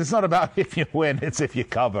 because it's not about if you win, it's if you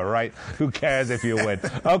cover, right? Who cares if you win?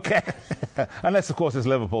 Okay. Unless, of course, it's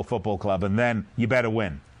Liverpool Football Club, and then you better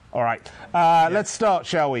win. All right. Let's start,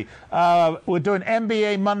 shall we? We're doing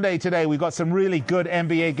NBA Monday today. We've got some really good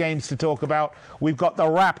NBA games to talk about. We've got the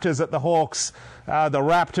Raptors at the Hawks. The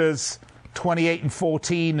Raptors,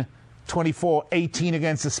 28-14. 24-18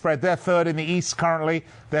 against the spread. They're third in the East currently.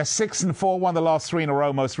 They're 6-4, won the last 3 in a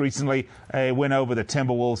row, most recently a win over the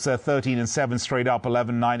Timberwolves. They're 13-7 straight up,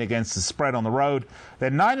 11-9 against the spread on the road.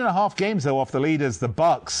 They're 9.5 games, though, off the leaders, the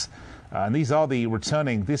Bucks. And these are the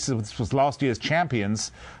returning, this was last year's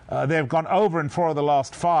champions. They've gone over in 4 of the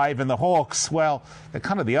last 5. And the Hawks, well, they're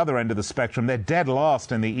kind of the other end of the spectrum. They're dead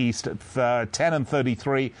last in the East at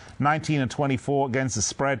 10-33, 19-24 against the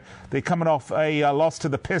spread. They're coming off a loss to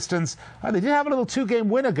the Pistons. They did have a little 2-game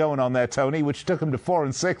winner going on there, Tony, which took them to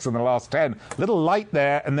 4-6 in the last 10. Little light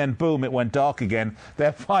there, and then boom, it went dark again.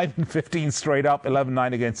 They're 5-15 straight up,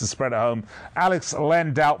 11-9 against the spread at home. Alex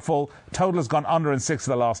Len doubtful. Total has gone under in 6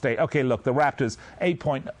 of the last 8. Okay, look, the Raptors,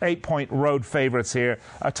 8-point road favorites here.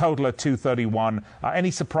 A total of 231. Any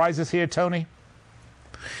surprises here, Tony?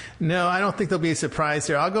 No, I don't think there'll be a surprise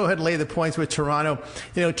here. I'll go ahead and lay the points with Toronto.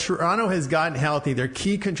 Toronto has gotten healthy. Their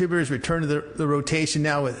key contributors return to the rotation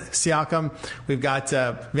now with Siakam. We've got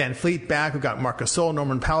Van Fleet back. We've got Marc Gasol,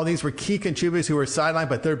 Norman Powell. These were key contributors who were sidelined,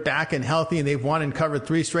 but they're back and healthy, and they've won and covered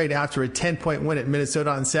 3 straight after a 10-point win at Minnesota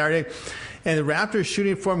on Saturday. And the Raptors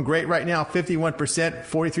shooting form great right now, 51%,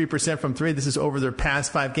 43% from 3. This is over their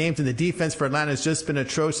past 5 games. And the defense for Atlanta has just been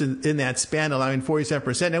atrocious in that span, allowing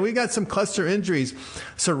 47%. Now, we've got some cluster injuries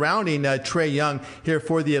surrounding Trae Young here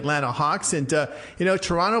for the Atlanta Hawks. And,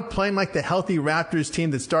 Toronto playing like the healthy Raptors team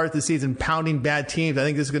that started the season pounding bad teams. I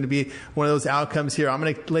think this is going to be one of those outcomes here. I'm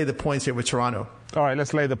going to lay the points here with Toronto. All right,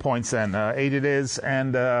 let's lay the points then. 8 it is.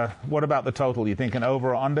 And what about the total? You thinking over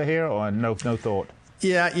or under here, or no thought?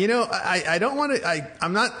 Yeah, I don't want to.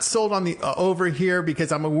 I'm not sold on the over here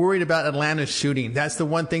because I'm worried about Atlanta's shooting. That's the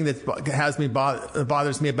one thing that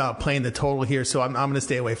bothers me about playing the total here. So I'm going to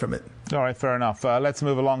stay away from it. All right, fair enough. Let's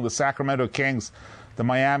move along. The Sacramento Kings, the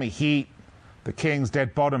Miami Heat, the Kings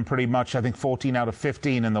dead bottom pretty much. I think 14 out of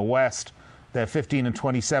 15 in the West. They're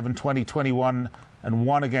 15-27, 20-21 and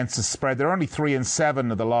 1 against the spread. They're only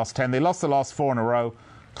 3-7 of the last 10. They lost the last 4 in a row,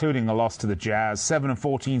 including a loss to the Jazz.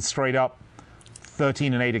 7-14 straight up.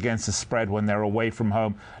 13-8 against the spread when they're away from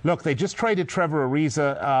home. Look, they just traded Trevor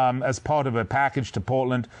Ariza as part of a package to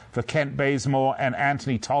Portland for Kent Bazemore and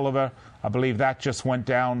Anthony Tolliver. I believe that just went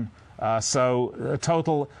down. So the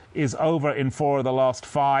total is over in 4 of the last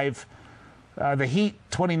 5. The Heat,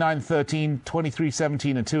 29-13,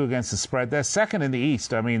 23-17 and 2 against the spread. They're second in the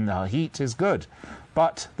East. I mean, the Heat is good.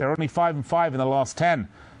 But they're only 5-5 in the last 10.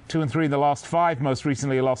 2-3 in the last 5. Most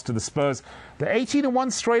recently a loss to the Spurs. They're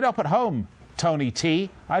 18-1 straight up at home. Tony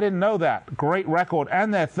T. I didn't know that. Great record,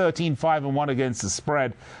 and they're 13-5-1 against the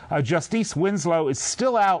spread. Justice Winslow is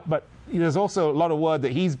still out, but there's also a lot of word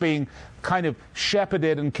that he's being kind of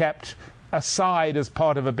shepherded and kept aside as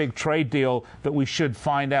part of a big trade deal that we should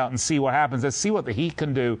find out and see what happens. Let's see what the Heat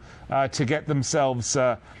can do to get themselves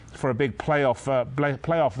for a big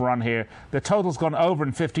playoff run here. The total's gone over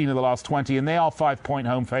in 15 of the last 20, and they are 5-point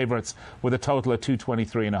home favorites with a total of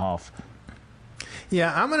 223.5.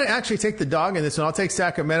 Yeah, I'm going to actually take the dog in this one. I'll take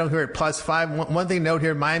Sacramento here at +5. One thing to note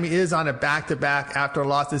here, Miami is on a back-to-back after a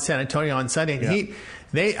loss to San Antonio on Sunday. And Heat,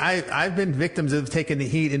 I've been victims of taking the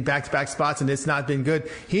Heat in back-to-back spots, and it's not been good.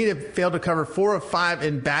 Heat have failed to cover 4 of 5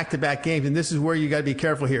 in back-to-back games, and this is where you got to be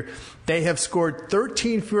careful here. They have scored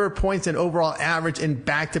 13 fewer points than overall average in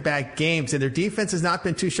back-to-back games, and their defense has not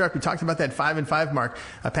been too sharp. We talked about that 5-5 mark.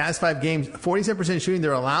 Past 5 games, 47% shooting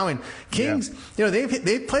they're allowing. Kings,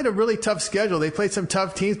 they've played a really tough schedule. They played some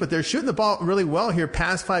tough teams, but they're shooting the ball really well here.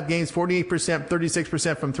 Past 5 games, 48%,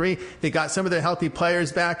 36% from 3. They got some of their healthy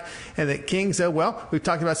players back, and the Kings, we've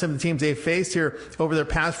talked about some of the teams they've faced here over their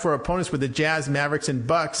past 4 opponents with the Jazz, Mavericks, and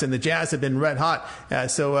Bucks, and the Jazz have been red hot.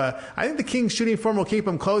 So I think the Kings shooting form will keep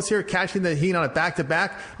them close here, catching the Heat on a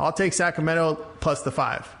back-to-back. I'll take Sacramento plus the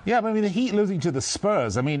 5. Yeah, but I mean, the Heat losing to the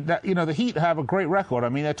Spurs. I mean, the Heat have a great record. I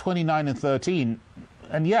mean, they're 29-13.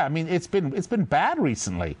 And yeah, I mean, it's been bad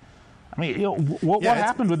recently. I mean, what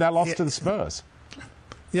happened with that loss to the Spurs?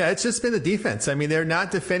 Yeah, it's just been the defense. I mean, they're not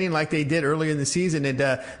defending like they did earlier in the season, and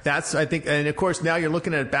that's, I think, and of course now you're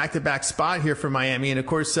looking at a back-to-back spot here for Miami, and of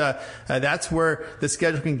course that's where the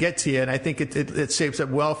schedule can get to you, and I think it shapes up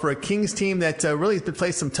well for a Kings team that really has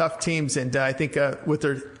played some tough teams, and I think with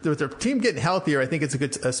their team getting healthier, I think it's a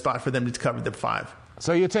good spot for them to cover the 5.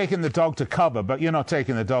 So you're taking the dog to cover, but you're not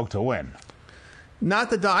taking the dog to win. Not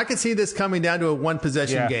the dog. I could see this coming down to a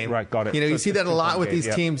one-possession game. Right, got it. You see that a lot with these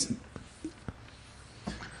teams.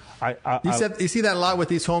 You see that a lot with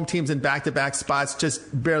these home teams in back-to-back spots,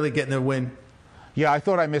 just barely getting their win. Yeah, I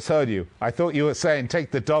thought I misheard you. I thought you were saying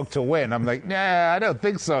take the dog to win. I'm like, nah, I don't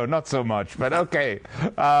think so. Not so much, but okay.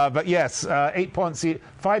 But yes, 5 points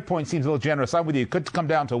seems a little generous. I'm with you. Could come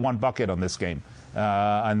down to 1 bucket on this game.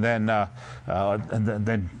 And then,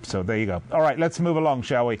 so there you go. All right, let's move along,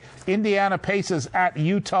 shall we? Indiana Pacers at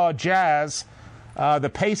Utah Jazz.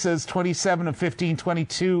 The Pacers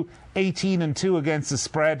 27-15, 22-18-2 against the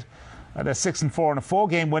spread. They're 6-4 on a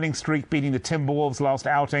 4-game winning streak, beating the Timberwolves last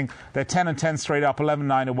outing. They're 10-10 straight up,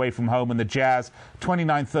 11-9 away from home. And the Jazz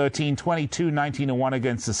 29-13, 22-19-1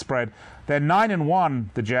 against the spread. They're 9-1.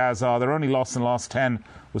 The Jazz are. Their only loss in the last 10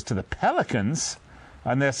 was to the Pelicans.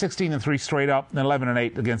 And they're 16-3 straight up and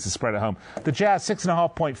 11-8 against the spread at home. The Jazz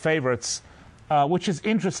 6.5-point favorites, which is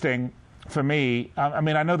interesting for me. I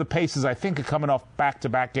mean, I know the Pacers, I think, are coming off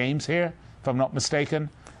back-to-back games here, if I'm not mistaken.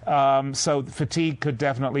 So fatigue could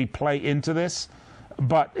definitely play into this.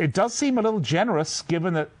 But it does seem a little generous,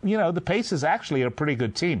 given that, the Pacers actually are a pretty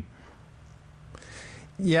good team.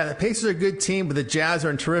 Yeah, the Pacers are a good team, but the Jazz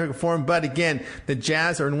are in terrific form. But again, the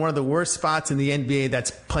Jazz are in one of the worst spots in the NBA.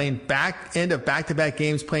 That's playing back end of back-to-back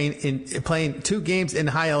games, playing 2 games in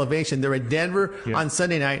high elevation. They're at Denver on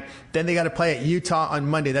Sunday night. Then they got to play at Utah on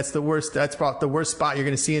Monday. That's the worst. That's about the worst spot you're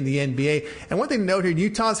going to see in the NBA. And one thing to note here: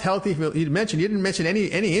 Utah's healthy. You didn't mention any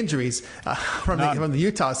injuries from the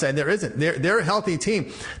Utah side. There isn't. They're a healthy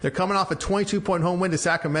team. They're coming off a 22-point home win to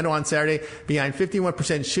Sacramento on Saturday, behind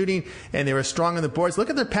 51% shooting, and they were strong on the boards. Look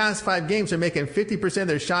at their past 5 games. They're making 50% of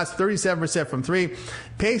their shots, 37% from 3.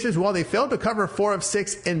 Pacers, while they failed to cover 4 of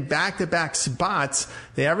 6 in back-to-back spots,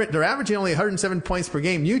 they're averaging only 107 points per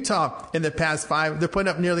game. Utah, in the past 5, they're putting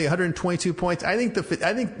up nearly 122 points. I think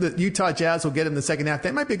the Utah Jazz will get in the second half.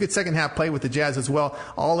 That might be a good second half play with the Jazz as well.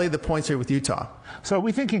 I'll lay the points here with Utah. So are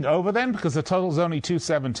we thinking over then? Because the total's only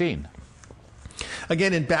 217.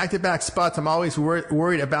 Again, in back-to-back spots, I'm always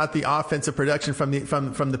worried about the offensive production from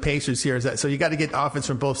the Pacers here. So you got to get offense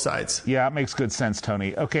from both sides. Yeah, it makes good sense,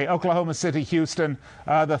 Tony. Okay, Oklahoma City, Houston.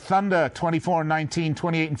 The Thunder, 24-19,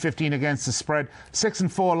 28-15 against the spread.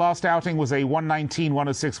 6-4. Last outing was a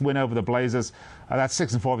 119-106 win over the Blazers. That's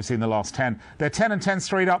 6-4, obviously, in the last 10. They're 10-10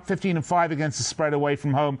 straight up, 15-5 against the spread away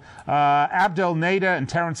from home. Abdel Nader and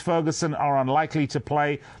Terrence Ferguson are unlikely to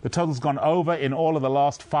play. The total's gone over in all of the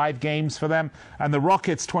last 5 games for them. And the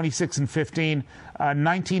Rockets, 26-15,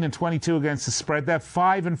 19-22 against the spread. They're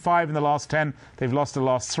 5-5 in the last 10. They've lost the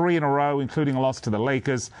last 3 in a row, including a loss to the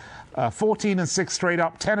Lakers. 14-6 straight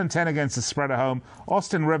up, 10-10 against the spread at home.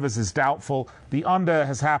 Austin Rivers is doubtful. The under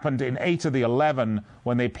has happened in 8 of the 11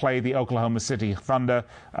 when they play the Oklahoma City Thunder.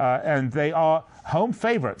 And they are home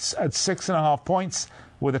favorites at 6.5 points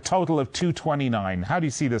with a total of 229. How do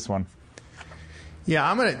you see this one? Yeah,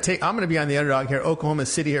 I'm gonna be on the underdog here. Oklahoma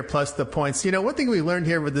City here plus the points. You know, one thing we learned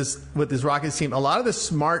here with this Rockets team, a lot of the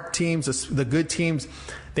smart teams, the good teams,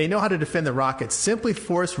 they know how to defend the Rockets. Simply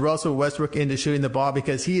force Russell Westbrook into shooting the ball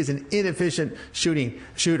because he is an inefficient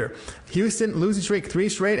shooter. Houston losing streak 3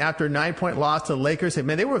 straight after a 9-point loss to the Lakers.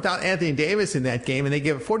 Man, they were without Anthony Davis in that game, and they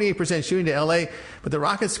gave 48% shooting to LA. But the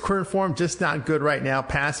Rockets' current form just not good right now.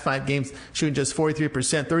 Past 5 games, shooting just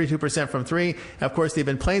 43%, 32% from 3. And of course, they've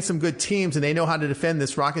been playing some good teams, and they know how to defend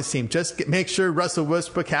this Rockets team. Just make sure Russell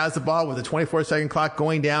Westbrook has the ball with a 24-second clock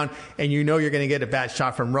going down, and you know you're going to get a bad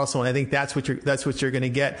shot from Russell. And I think that's what you're going to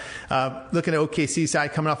get. Looking at OKC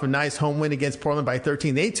side, coming off a nice home win against Portland by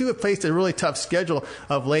 13. They too have faced a really tough schedule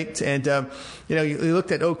of late. And you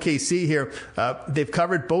looked at OKC here. They've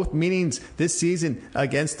covered both meetings this season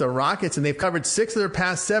against the Rockets, and they've covered 6 of their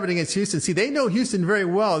past 7 against Houston. See, they know Houston very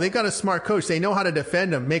well. They've got a smart coach. They know how to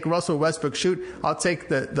defend them. Make Russell Westbrook shoot. I'll take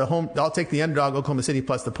the underdog, Oklahoma City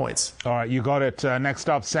plus the points. All right, you got it. Next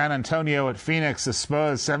up, San Antonio at Phoenix. The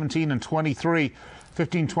Spurs 17-23.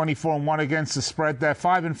 15-24-1 against the spread. They're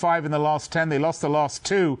 5-5 in the last 10. They lost the last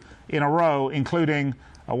 2 in a row, including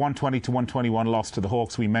a 120-121 loss to the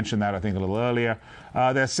Hawks. We mentioned that, I think, a little earlier.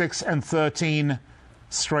 They're 6-13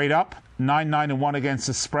 straight up. 9-1 against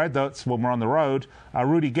the spread. That's when we're on the road.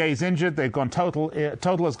 Rudy Gay's injured. They've gone total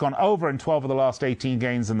has gone over in 12 of the last 18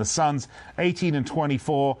 games. And the Suns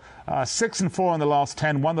 18-24, 6-4 in the last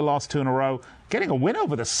 10. Won the last 2 in a row. Getting a win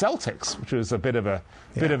over the Celtics, which was a bit of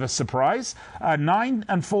a surprise.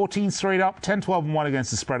 9-14 straight up. 10-12-1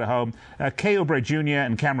 against the spread at home. Kay Oubre Jr.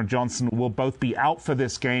 and Cameron Johnson will both be out for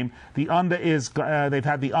this game. The under is they've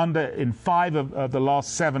had the under in 5 of the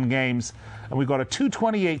last 7 games. And we've got a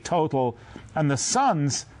 228 total. And the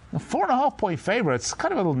Suns, 4.5-point favorites,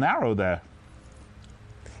 kind of a little narrow there.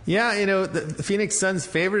 Yeah, the Phoenix Suns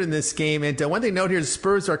favored in this game. And one thing to note here, the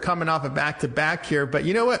Spurs are coming off a back-to-back here. But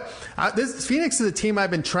you know what? Phoenix is a team I've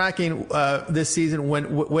been tracking this season when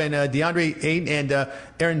DeAndre Ayton and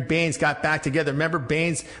Aaron Baines got back together. Remember,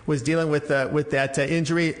 Baines was dealing with that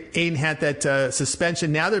injury. Ayton had that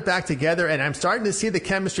suspension. Now they're back together, and I'm starting to see the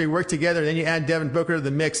chemistry work together. Then you add Devin Booker to the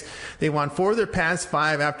mix. They won 4 of their past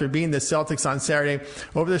 5 after beating the Celtics on Saturday.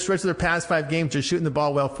 Over the stretch of their past 5 games, they're shooting the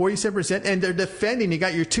ball well, 47%, and they're defending. You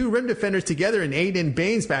got your 2 rim defenders together and Ayton and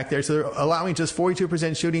Baines back there, so they're allowing just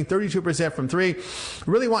 42% shooting, 32% from 3.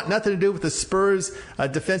 Really want nothing to do with the Spurs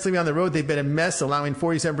defensively on the road. They've been a mess, allowing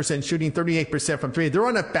 47% shooting, 38% from 3. They're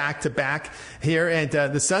on a back-to-back here, and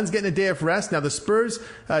the Suns getting a day of rest. Now the Spurs,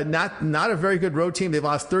 not a very good road team. They've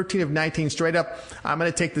lost 13 of 19 straight up. I'm going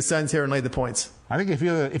to take the Suns here and lay the points. I think if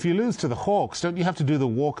you lose to the Hawks, don't you have to do the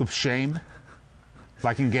walk of shame?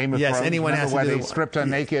 Like in Game of Thrones, anyone has to where do they stripped her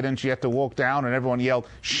naked and she had to walk down and everyone yelled,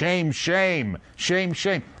 shame, shame, shame,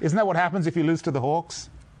 shame. Isn't that what happens if you lose to the Hawks?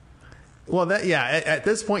 Well, at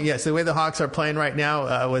this point, yes. The way the Hawks are playing right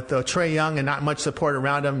now with Trae Young and not much support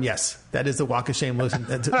around them, yes, that is the walk of shame losing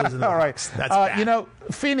to the All right. Hawks. That's bad.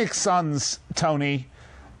 Phoenix Suns, Tony,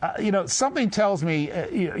 something tells me,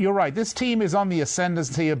 you're right, this team is on the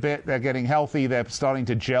ascendancy a bit. They're getting healthy. They're starting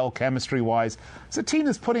to gel chemistry-wise. It's a team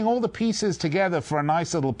that's putting all the pieces together for a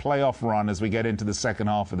nice little playoff run as we get into the second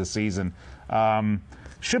half of the season.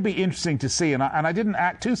 Should be interesting to see. And I didn't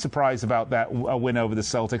act too surprised about that win over the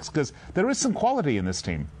Celtics because there is some quality in this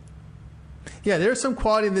team. Yeah, there's some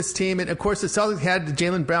quality in this team. And, of course, the Celtics had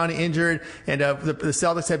Jaylen Brown injured, and the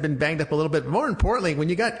Celtics have been banged up a little bit. But more importantly, when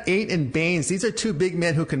you got Ayton and Baines, these are 2 big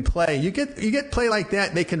men who can play. You get play like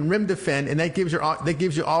that, they can rim defend, and that gives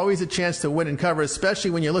you always a chance to win and cover,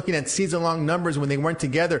 especially when you're looking at season-long numbers when they weren't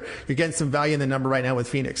together. You're getting some value in the number right now with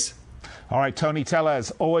Phoenix. All right, Tony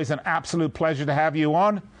Tellez, always an absolute pleasure to have you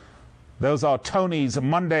on. Those are Tony's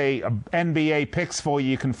Monday NBA picks for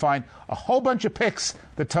you. You can find a whole bunch of picks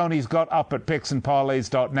that Tony's got up at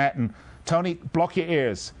picksandparlays.net. And Tony, block your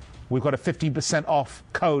ears. We've got a 15% off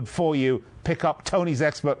code for you. Pick up Tony's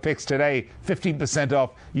Expert Picks today. 15%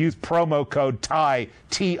 off. Use promo code TIE,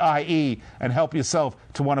 T-I-E, and help yourself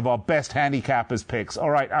to one of our best handicappers picks.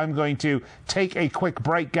 All right, I'm going to take a quick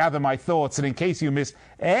break, gather my thoughts, and in case you missed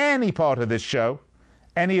any part of this show,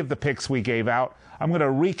 any of the picks we gave out, I'm going to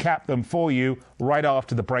recap them for you right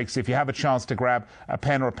after the break. So if you have a chance to grab a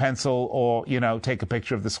pen or a pencil or, take a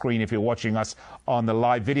picture of the screen if you're watching us on the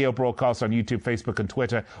live video broadcast on YouTube, Facebook, and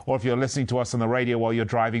Twitter, or if you're listening to us on the radio while you're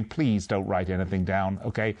driving, please don't write anything down,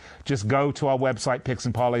 okay? Just go to our website,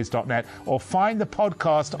 picksandparlays.net, or find the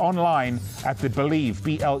podcast online at the Believe,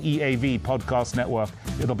 B-L-E-A-V, podcast network.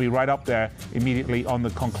 It'll be right up there immediately on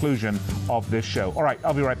the conclusion of this show. All right,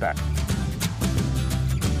 I'll be right back.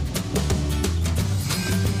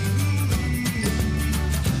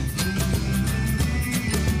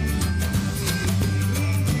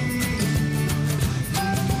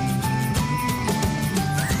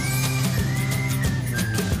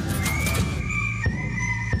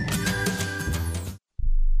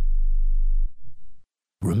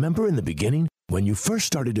 Remember in the beginning, when you first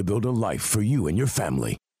started to build a life for you and your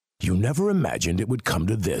family, you never imagined it would come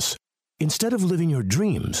to this. Instead of living your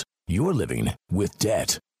dreams, you're living with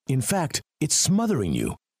debt. In fact, it's smothering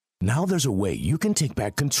you. Now there's a way you can take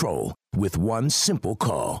back control with one simple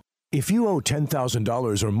call. If you owe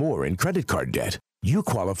 $10,000 or more in credit card debt, you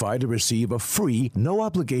qualify to receive a free,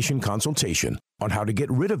 no-obligation consultation on how to get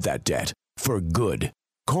rid of that debt for good.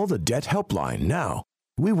 Call the Debt Helpline now.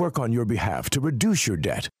 We work on your behalf to reduce your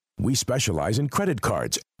debt. We specialize in credit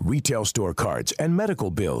cards, retail store cards, and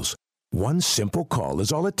medical bills. One simple call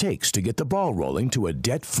is all it takes to get the ball rolling to a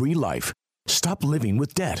debt-free life. Stop living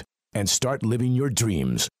with debt and start living your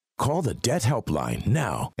dreams. Call the Debt Helpline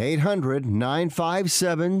now.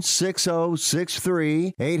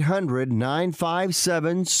 800-957-6063.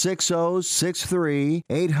 800-957-6063.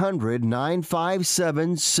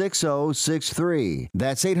 800-957-6063.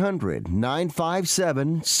 That's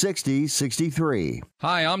 800-957-6063.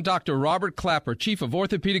 Hi, I'm Dr. Robert Clapper, Chief of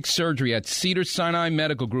Orthopedic Surgery at Cedars-Sinai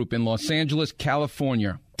Medical Group in Los Angeles,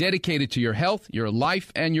 California. Dedicated to your health, your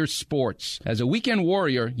life, and your sports. As a weekend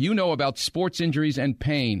warrior, you know about sports injuries and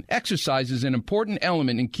pain. Exercise is an important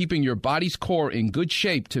element in keeping your body's core in good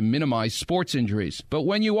shape to minimize sports injuries. But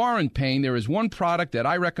when you are in pain, there is one product that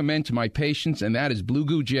I recommend to my patients, and that is Blue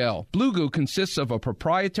Goo Gel. Blue Goo consists of a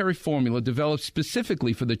proprietary formula developed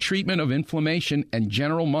specifically for the treatment of inflammation and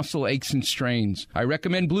general muscle aches and strains. I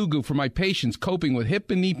recommend Blue Goo for my patients coping with hip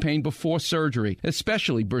and knee pain before surgery,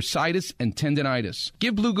 especially bursitis and tendinitis.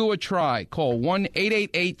 Give Blue Goo a try. Call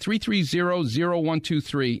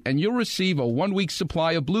 1-888-330-0123 and you'll receive a 1-week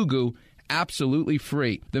supply of Blue Goo absolutely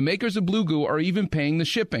free. The makers of Blue Goo are even paying the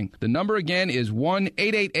shipping. The number again is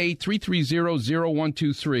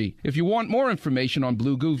 1-888-330-0123. If you want more information on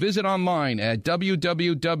Blue Goo, visit online at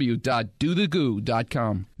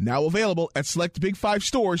www.dothegoo.com. Now available at select Big 5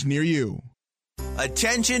 stores near you.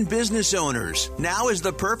 Attention business owners. Now is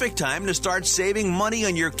the perfect time to start saving money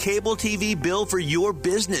on your cable TV bill for your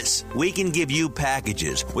business. We can give you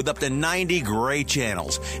packages with up to 90 great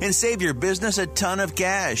channels and save your business a ton of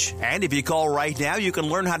cash. And if you call right now, you can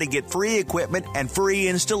learn how to get free equipment and free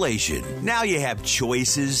installation. Now you have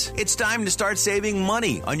choices. It's time to start saving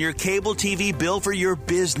money on your cable TV bill for your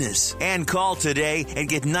business. And call today and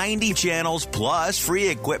get 90 channels plus free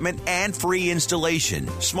equipment and free installation.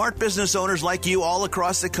 Smart business owners like you all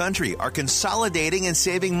across the country are consolidating and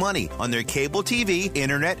saving money on their cable TV,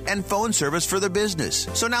 internet, and phone service for their business.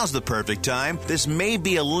 So now's the perfect time. This may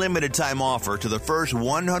be a limited time offer to the first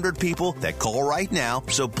 100 people that call right now.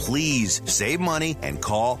 So please save money and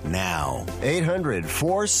call now.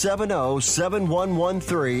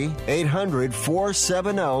 800-470-7113.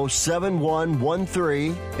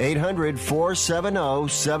 800-470-7113.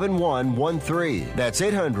 800-470-7113. That's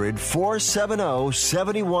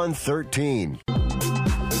 800-470-7113.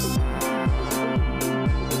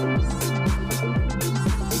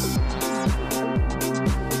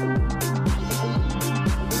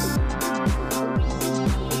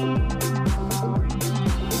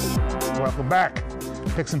 Welcome back.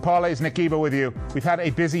 Picks and Parlays, Nick Eber with you. We've had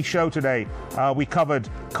a busy show today. We covered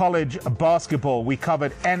college basketball. We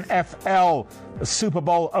covered NFL Super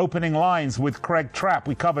Bowl opening lines with Craig Trapp.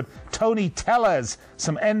 We covered Tony Tellez,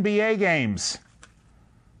 some NBA games.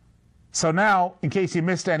 So now, in case you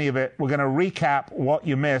missed any of it, we're going to recap what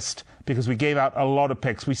you missed because we gave out a lot of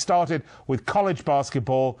picks. We started with college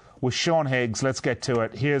basketball with Sean Higgs. Let's get to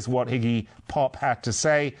it. Here's what Higgy Pop had to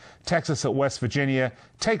say. Texas at West Virginia.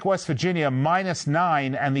 Take West Virginia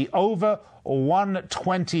 -9 and the over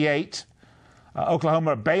 128.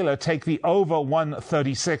 Oklahoma at Baylor. Take the over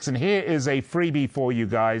 136. And here is a freebie for you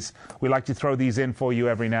guys. We like to throw these in for you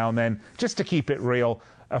every now and then just to keep it real.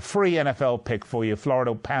 A free NFL pick for you.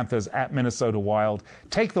 Florida Panthers at Minnesota Wild.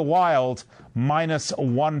 Take the Wild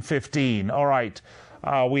 -115. All right.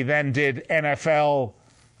 We then did NFL.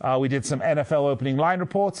 We did some NFL opening line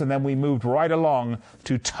reports, and then we moved right along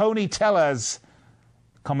to Tony Tellez,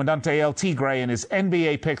 Comandante El Tigre, and his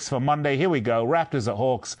NBA picks for Monday. Here we go. Raptors at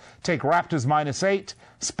Hawks. Take Raptors -8.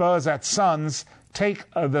 Spurs at Suns. Take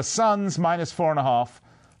the Suns -4.5.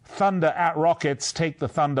 Thunder at Rockets. Take the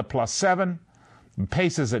Thunder +7.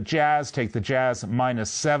 Pacers at Jazz. Take the Jazz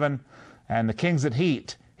 -7. And the Kings at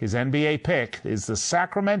Heat. His NBA pick is the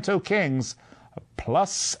Sacramento Kings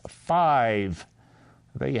 +5.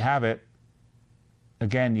 There you have it.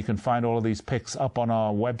 Again, you can find all of these picks up on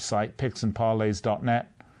our website,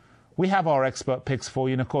 picksandparlays.net. We have our expert picks for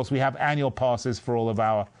you. And, of course, we have annual passes for all of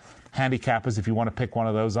our handicappers. If you want to pick one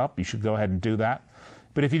of those up, you should go ahead and do that.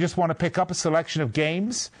 But if you just want to pick up a selection of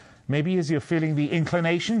games, maybe as you're feeling the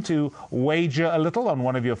inclination to wager a little on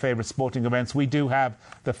one of your favorite sporting events, we do have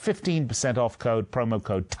the 15% off promo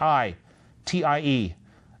code TIE, T-I-E,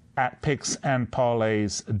 at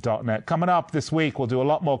picksandparlays.net. Coming up this week, we'll do a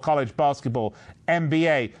lot more college basketball,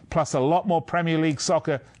 NBA, plus a lot more Premier League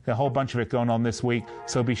soccer. A whole bunch of it going on this week,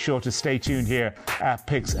 so be sure to stay tuned here at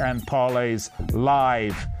Picks and Parlays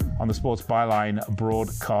live on the Sports Byline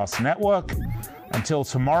Broadcast Network. Until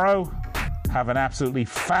tomorrow, have an absolutely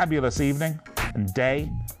fabulous evening and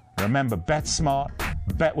day. Remember, bet smart,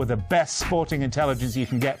 bet with the best sporting intelligence you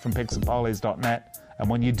can get from picksandparlays.net. And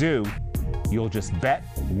when you do, you'll just bet,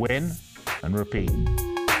 win, and repeat.